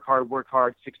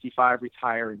hard, 65,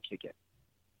 retire and kick it.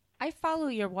 I follow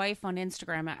your wife on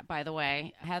Instagram, by the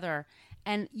way, Heather,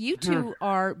 and you two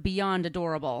are beyond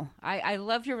adorable. I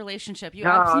love your relationship.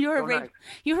 Your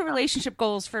relationship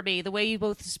goals for me, the way you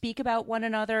both speak about one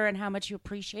another and how much you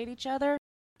appreciate each other.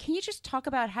 Can you just talk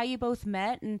about how you both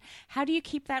met and how do you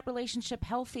keep that relationship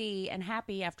healthy and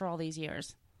happy after all these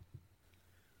years?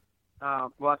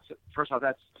 Well, first off,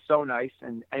 that's so nice.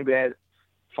 And anybody that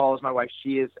follows my wife,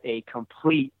 she is a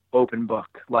complete open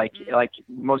book, like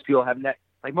most people have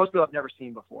never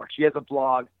seen before. She has a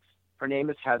blog. Her name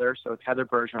is Heather, so it's Heather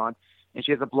Bergeron, and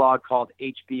she has a blog called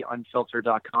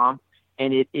hbunfiltered.com,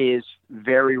 and it is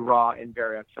very raw and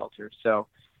very unfiltered. So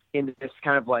in this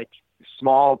kind of like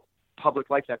small public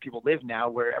life that people live now,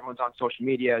 where everyone's on social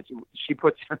media, she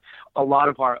puts a lot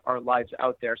of our lives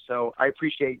out there. So I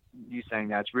appreciate you saying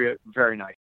that. It's very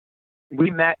nice.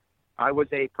 We met. I was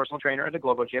a personal trainer at a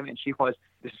Globo gym, and she was,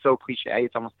 this is so cliche,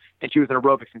 it's almost, and she was an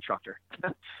aerobics instructor.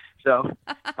 So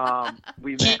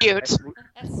we met. Cute.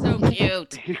 That's so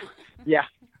cute. Yeah.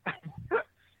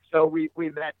 So we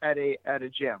met at a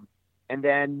gym, and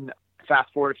then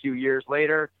fast forward a few years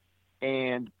later,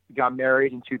 and got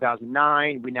married in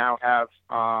 2009. We now have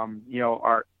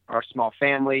our small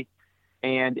family,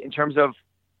 and in terms of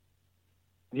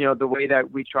the way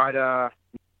that we try to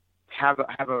have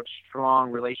a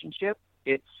strong relationship,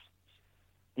 it's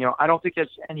I don't think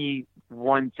there's any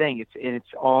one thing. It's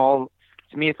all,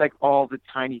 to me, it's like all the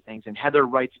tiny things. And Heather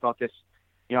writes about this,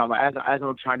 as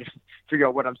I'm trying to figure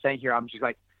out what I'm saying here, I'm just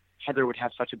like, Heather would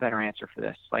have such a better answer for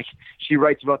this. Like, she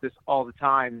writes about this all the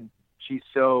time. She's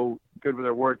so good with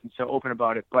her words and so open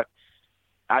about it. But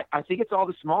I think it's all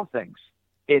the small things.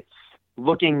 It's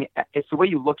the way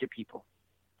you look at people,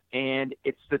 and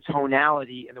it's the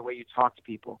tonality and the way you talk to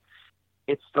people.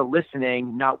 It's the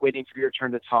listening, not waiting for your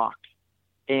turn to talk.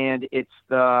 And it's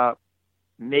the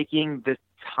making the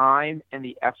time and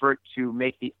the effort to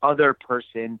make the other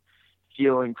person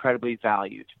feel incredibly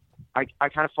valued. I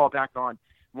kind of fall back on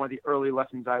one of the early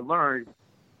lessons I learned when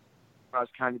I was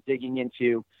kind of digging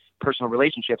into personal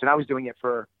relationships, and I was doing it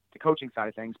for the coaching side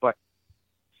of things, but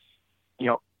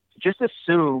just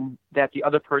assume that the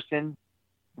other person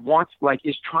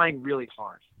is trying really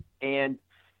hard. And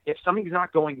if something's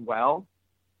not going well,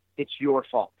 it's your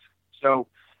fault. So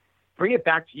bring it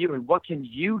back to you, and what can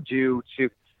you do to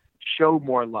show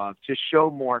more love, to show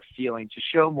more feeling, to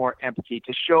show more empathy,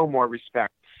 to show more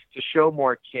respect, to show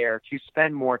more care, to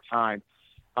spend more time.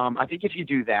 I think if you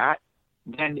do that,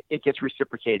 then it gets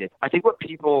reciprocated. I think what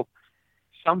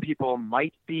some people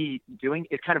might be doing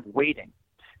is kind of waiting.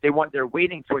 They're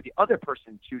waiting for the other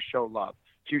person to show love,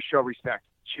 to show respect,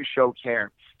 to show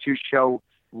care, to show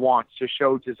wants, to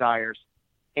show desires.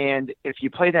 And if you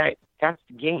play that, that's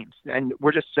games. And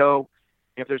we're just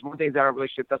if there's one thing that our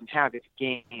relationship doesn't have, it's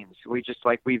games. We just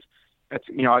I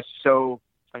was so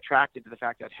attracted to the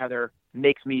fact that Heather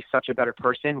makes me such a better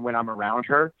person when I'm around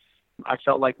her. I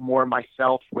felt like more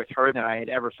myself with her than I had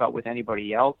ever felt with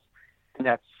anybody else. And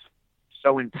that's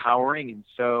so empowering and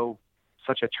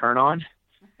such a turn on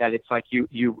that it's like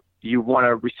you want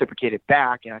to reciprocate it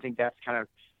back. And I think that's kind of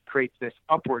creates this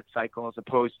upward cycle as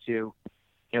opposed to,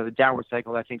 the downward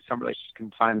cycle that I think some relationships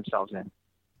can find themselves in.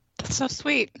 That's so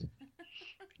sweet.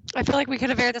 I feel like we could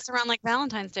have aired this around like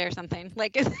Valentine's Day or something.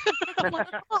 Like, I'm like,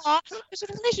 aw, this is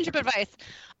relationship advice.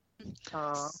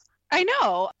 I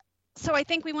know. So I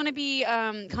think we want to be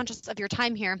conscious of your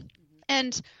time here.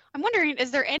 And I'm wondering,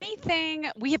 is there anything,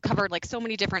 we have covered like so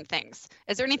many different things.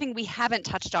 Is there anything we haven't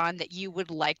touched on that you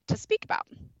would like to speak about?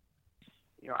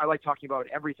 I like talking about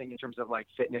everything in terms of like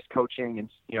fitness coaching and,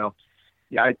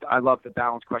 I love the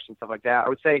balance question, stuff like that. I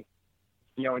would say,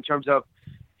 in terms of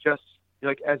just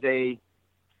like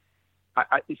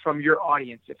from your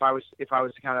audience, if I was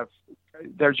kind of,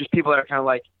 they're just people that are kind of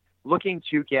like looking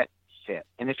to get fit.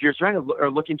 And if you're trying to,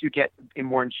 or looking to get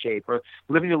more in shape or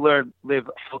live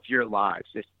healthier lives,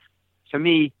 to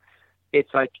me,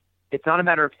 it's like, it's not a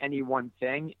matter of any one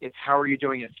thing. It's how are you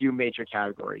doing in a few major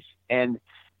categories. And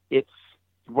it's,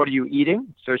 what are you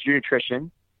eating? So it's your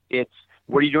nutrition. It's,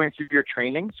 what are you doing through your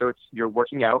training? So it's you're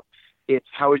working out. It's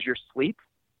how is your sleep?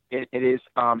 It is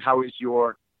how is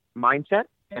your mindset?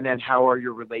 And then how are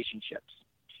your relationships?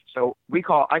 So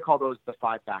I call those the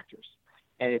 5 factors.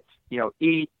 And it's,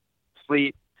 eat,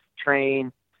 sleep,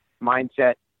 train,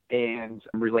 mindset, and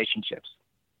relationships.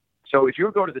 So if you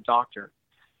go to the doctor,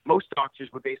 most doctors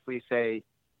would basically say,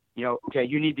 okay,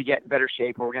 you need to get in better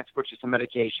shape or we're going to have to put you some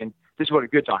medication. This is what a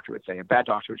good doctor would say. A bad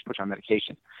doctor would just put you on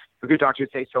medication. A good doctor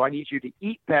would say, so I need you to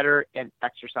eat better and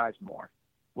exercise more.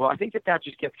 Well, I think that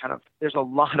just gets there's a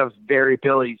lot of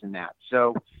variabilities in that.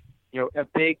 So, a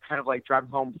big kind of like driving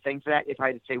home thing for that, if I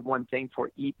had to say one thing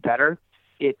for eat better,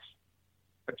 it's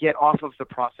get off of the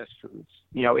processed foods.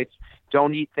 It's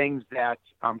don't eat things that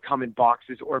come in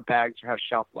boxes or bags or have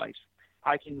shelf life.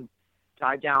 I can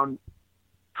dive down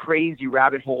crazy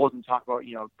rabbit holes and talk about,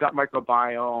 gut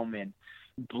microbiome and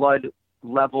blood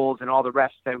levels and all the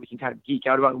rest that we can kind of geek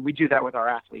out about. And we do that with our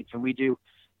athletes, and we do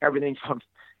everything from,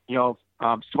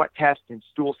 sweat tests and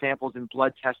stool samples and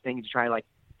blood testing to try and like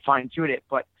fine tune it.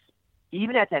 But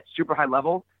even at that super high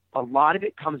level, a lot of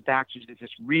it comes back to this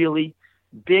really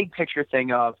big picture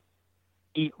thing of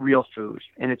eat real food.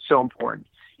 And it's so important.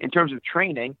 In terms of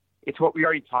training, it's what we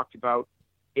already talked about.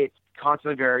 It's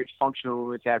constantly varied, functional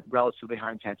movements at relatively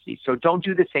high intensity. So don't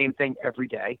do the same thing every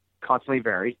day, constantly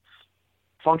varied.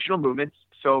 Functional movements,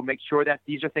 so make sure that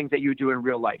these are things that you do in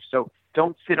real life. So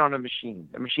don't sit on a machine.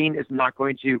 The machine is not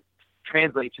going to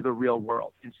translate to the real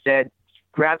world. Instead,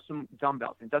 grab some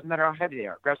dumbbells. It doesn't matter how heavy they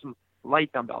are. Grab some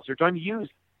light dumbbells, or don't use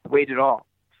weight at all,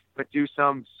 but do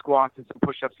some squats and some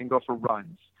push-ups and go for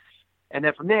runs. And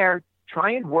then from there,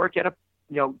 try and work at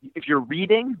if you're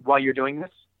reading while you're doing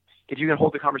this, if you can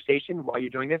hold a conversation while you're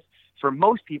doing this, for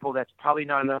most people, that's probably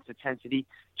not enough intensity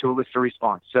to elicit a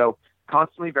response. So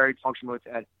constantly varied functional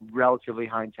movements at relatively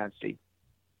high intensity.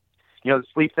 The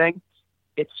sleep thing,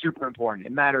 it's super important.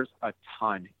 It matters a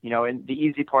ton, and the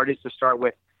easy part is to start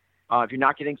with, if you're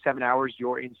not getting 7 hours,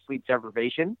 you're in sleep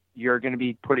deprivation. You're going to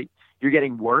be you're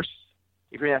getting worse.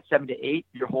 If you're at 7 to 8,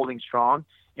 you're holding strong.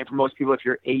 And for most people, if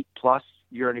you're 8 plus,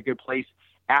 you're in a good place.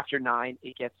 After 9,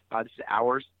 it gets, this is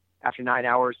hours. After 9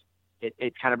 hours,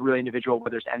 it's kind of really individual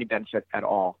whether there's any benefit at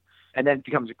all. And then it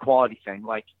becomes a quality thing.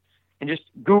 And just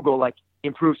Google,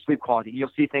 improve sleep quality.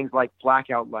 You'll see things like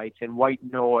blackout lights and white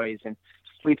noise and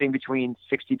sleeping between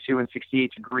 62 and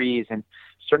 68 degrees and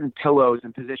certain pillows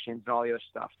and positions and all the other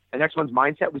stuff. The next one's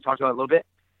mindset. We talked about it a little bit.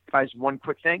 If I just one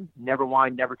quick thing, never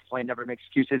whine, never complain, never make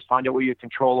excuses, find out what you have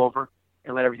control over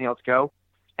and let everything else go.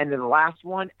 And then the last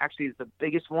one actually is the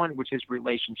biggest one, which is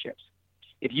relationships.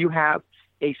 If you have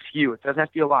a few, it doesn't have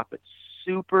to be a lot, but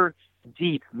super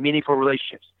deep, meaningful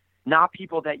relationships, not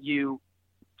people that you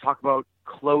talk about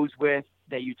clothes with,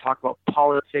 that you talk about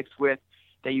politics with,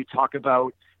 that you talk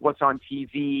about what's on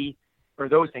TV or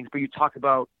those things, but you talk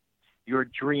about your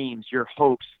dreams, your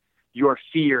hopes, your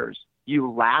fears.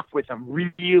 You laugh with them,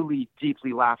 really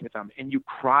deeply laugh with them, and you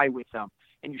cry with them,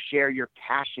 and you share your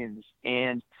passions.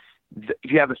 And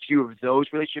if you have a few of those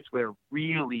relationships where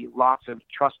really lots of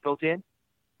trust built in,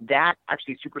 that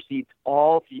actually supersedes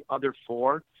all the other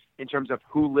four in terms of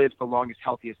who lives the longest,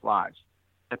 healthiest lives.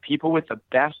 The people with the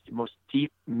best, most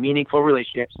deep, meaningful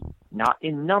relationships, not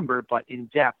in number, but in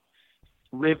depth,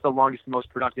 live the longest, most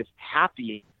productive,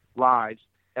 happy lives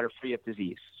that are free of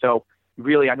disease. So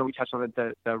really, I know we touched on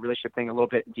the relationship thing a little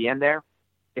bit at the end there.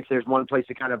 If there's one place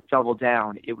to kind of double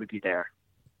down, it would be there.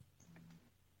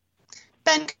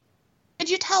 Ben, could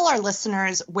you tell our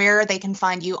listeners where they can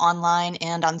find you online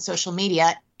and on social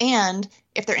media? And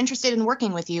if they're interested in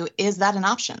working with you, is that an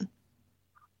option?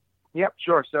 Yep,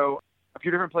 sure. So a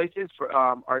few different places. For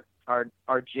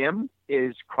our gym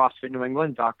is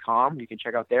CrossFitNewEngland.com. You can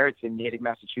check out there. It's in Natick,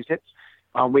 Massachusetts.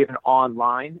 We have an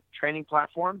online training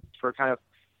platform for kind of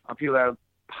people that are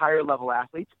higher level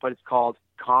athletes, but it's called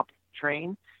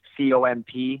CompTrain,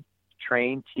 COMP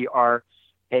Train, TRAIN,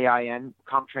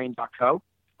 CompTrain.co.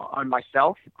 On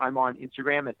myself, I'm on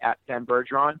Instagram at Ben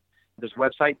Bergeron. There's a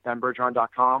website,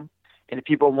 benbergeron.com. And if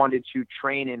people wanted to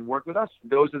train and work with us,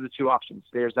 those are the two options.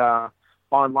 There's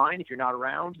online, if you're not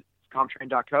around,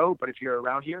 CompTrain.co. But if you're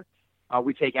around here,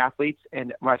 we take athletes.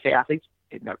 And when I say athletes,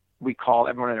 we call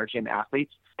everyone at our gym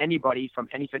athletes. Anybody from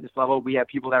any fitness level. We have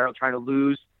people that are trying to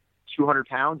lose 200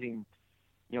 pounds and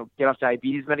get off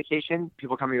diabetes medication.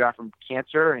 People coming back from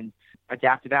cancer, and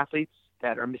adaptive athletes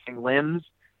that are missing limbs,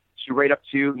 to right up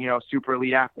to super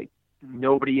elite athletes.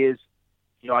 Nobody is,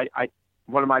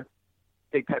 one of my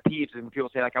big pet peeves is when people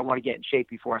say I want to get in shape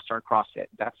before I start CrossFit.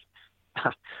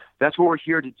 That's what we're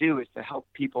here to do, is to help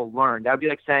people learn. That would be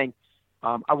like saying,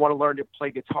 I want to learn to play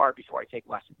guitar before I take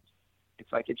lessons. It's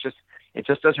it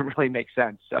just doesn't really make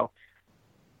sense. So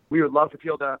we would love for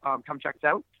people to come check us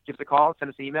out, give us a call, send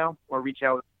us an email, or reach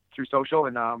out through social,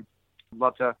 and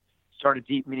love to start a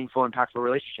deep, meaningful, impactful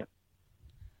relationship.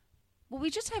 Well, we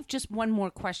just have one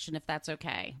more question, if that's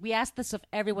okay. We ask this of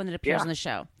everyone that appears on the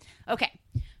show. Okay.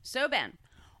 So, Ben,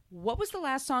 what was the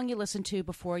last song you listened to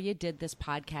before you did this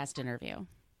podcast interview?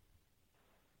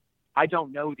 I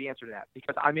don't know the answer to that,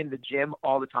 because I'm in the gym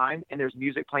all the time and there's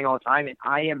music playing all the time, and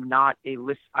I am not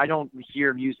I don't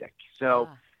hear music. So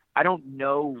I don't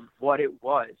know what it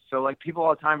was. So people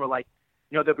all the time are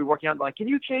they'll be working on can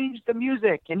you change the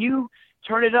music? Can you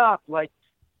turn it up?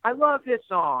 I love this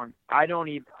song. I don't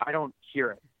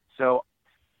hear it. So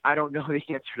I don't know the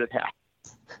answer to that.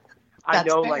 I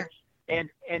know fair. and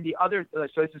the other,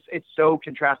 so it's so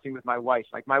contrasting with my wife.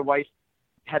 My wife,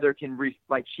 Heather, can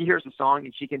she hears a song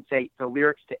and she can say the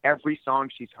lyrics to every song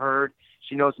she's heard.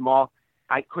 She knows them all.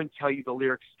 I couldn't tell you the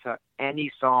lyrics to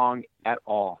any song at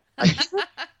all.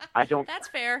 I don't. That's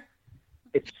fair.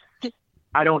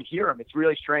 I don't hear them. It's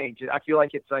really strange. I feel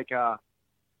like it's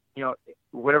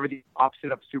whatever the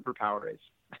opposite of superpower is.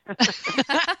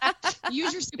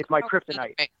 Use your It's my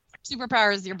kryptonite.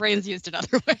 Superpowers, your brain's used in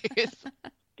other ways.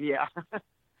 Yeah.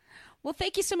 Well,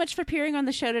 thank you so much for appearing on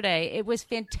the show today. It was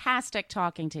fantastic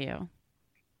talking to you.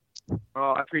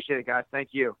 Oh, I appreciate it, guys. Thank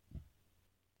you.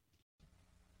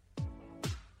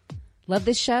 Love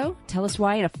this show? Tell us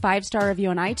why in a 5-star review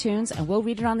on iTunes, and we'll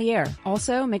read it on the air.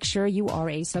 Also, make sure you are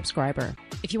a subscriber.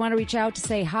 If you want to reach out to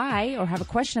say hi or have a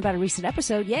question about a recent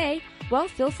episode, yay, well,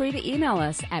 feel free to email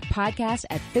us at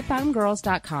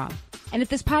podcast@fitbottomgirls.com. And if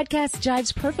this podcast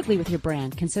jives perfectly with your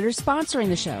brand, consider sponsoring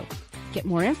the show. Get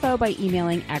more info by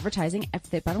emailing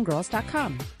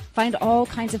advertising@fitbottomgirls.com. Find all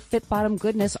kinds of Fit Bottom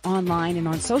goodness online and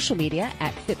on social media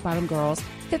at Fit Bottom Girls,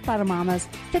 Fit Bottom Mamas,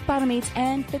 Fit Bottom Eats,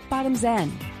 and Fit Bottom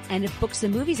Zen. And if books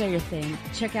and movies are your thing,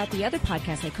 check out the other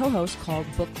podcast I co-host called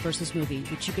Book versus Movie,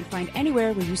 which you can find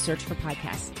anywhere where you search for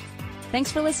podcasts.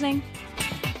 Thanks for listening.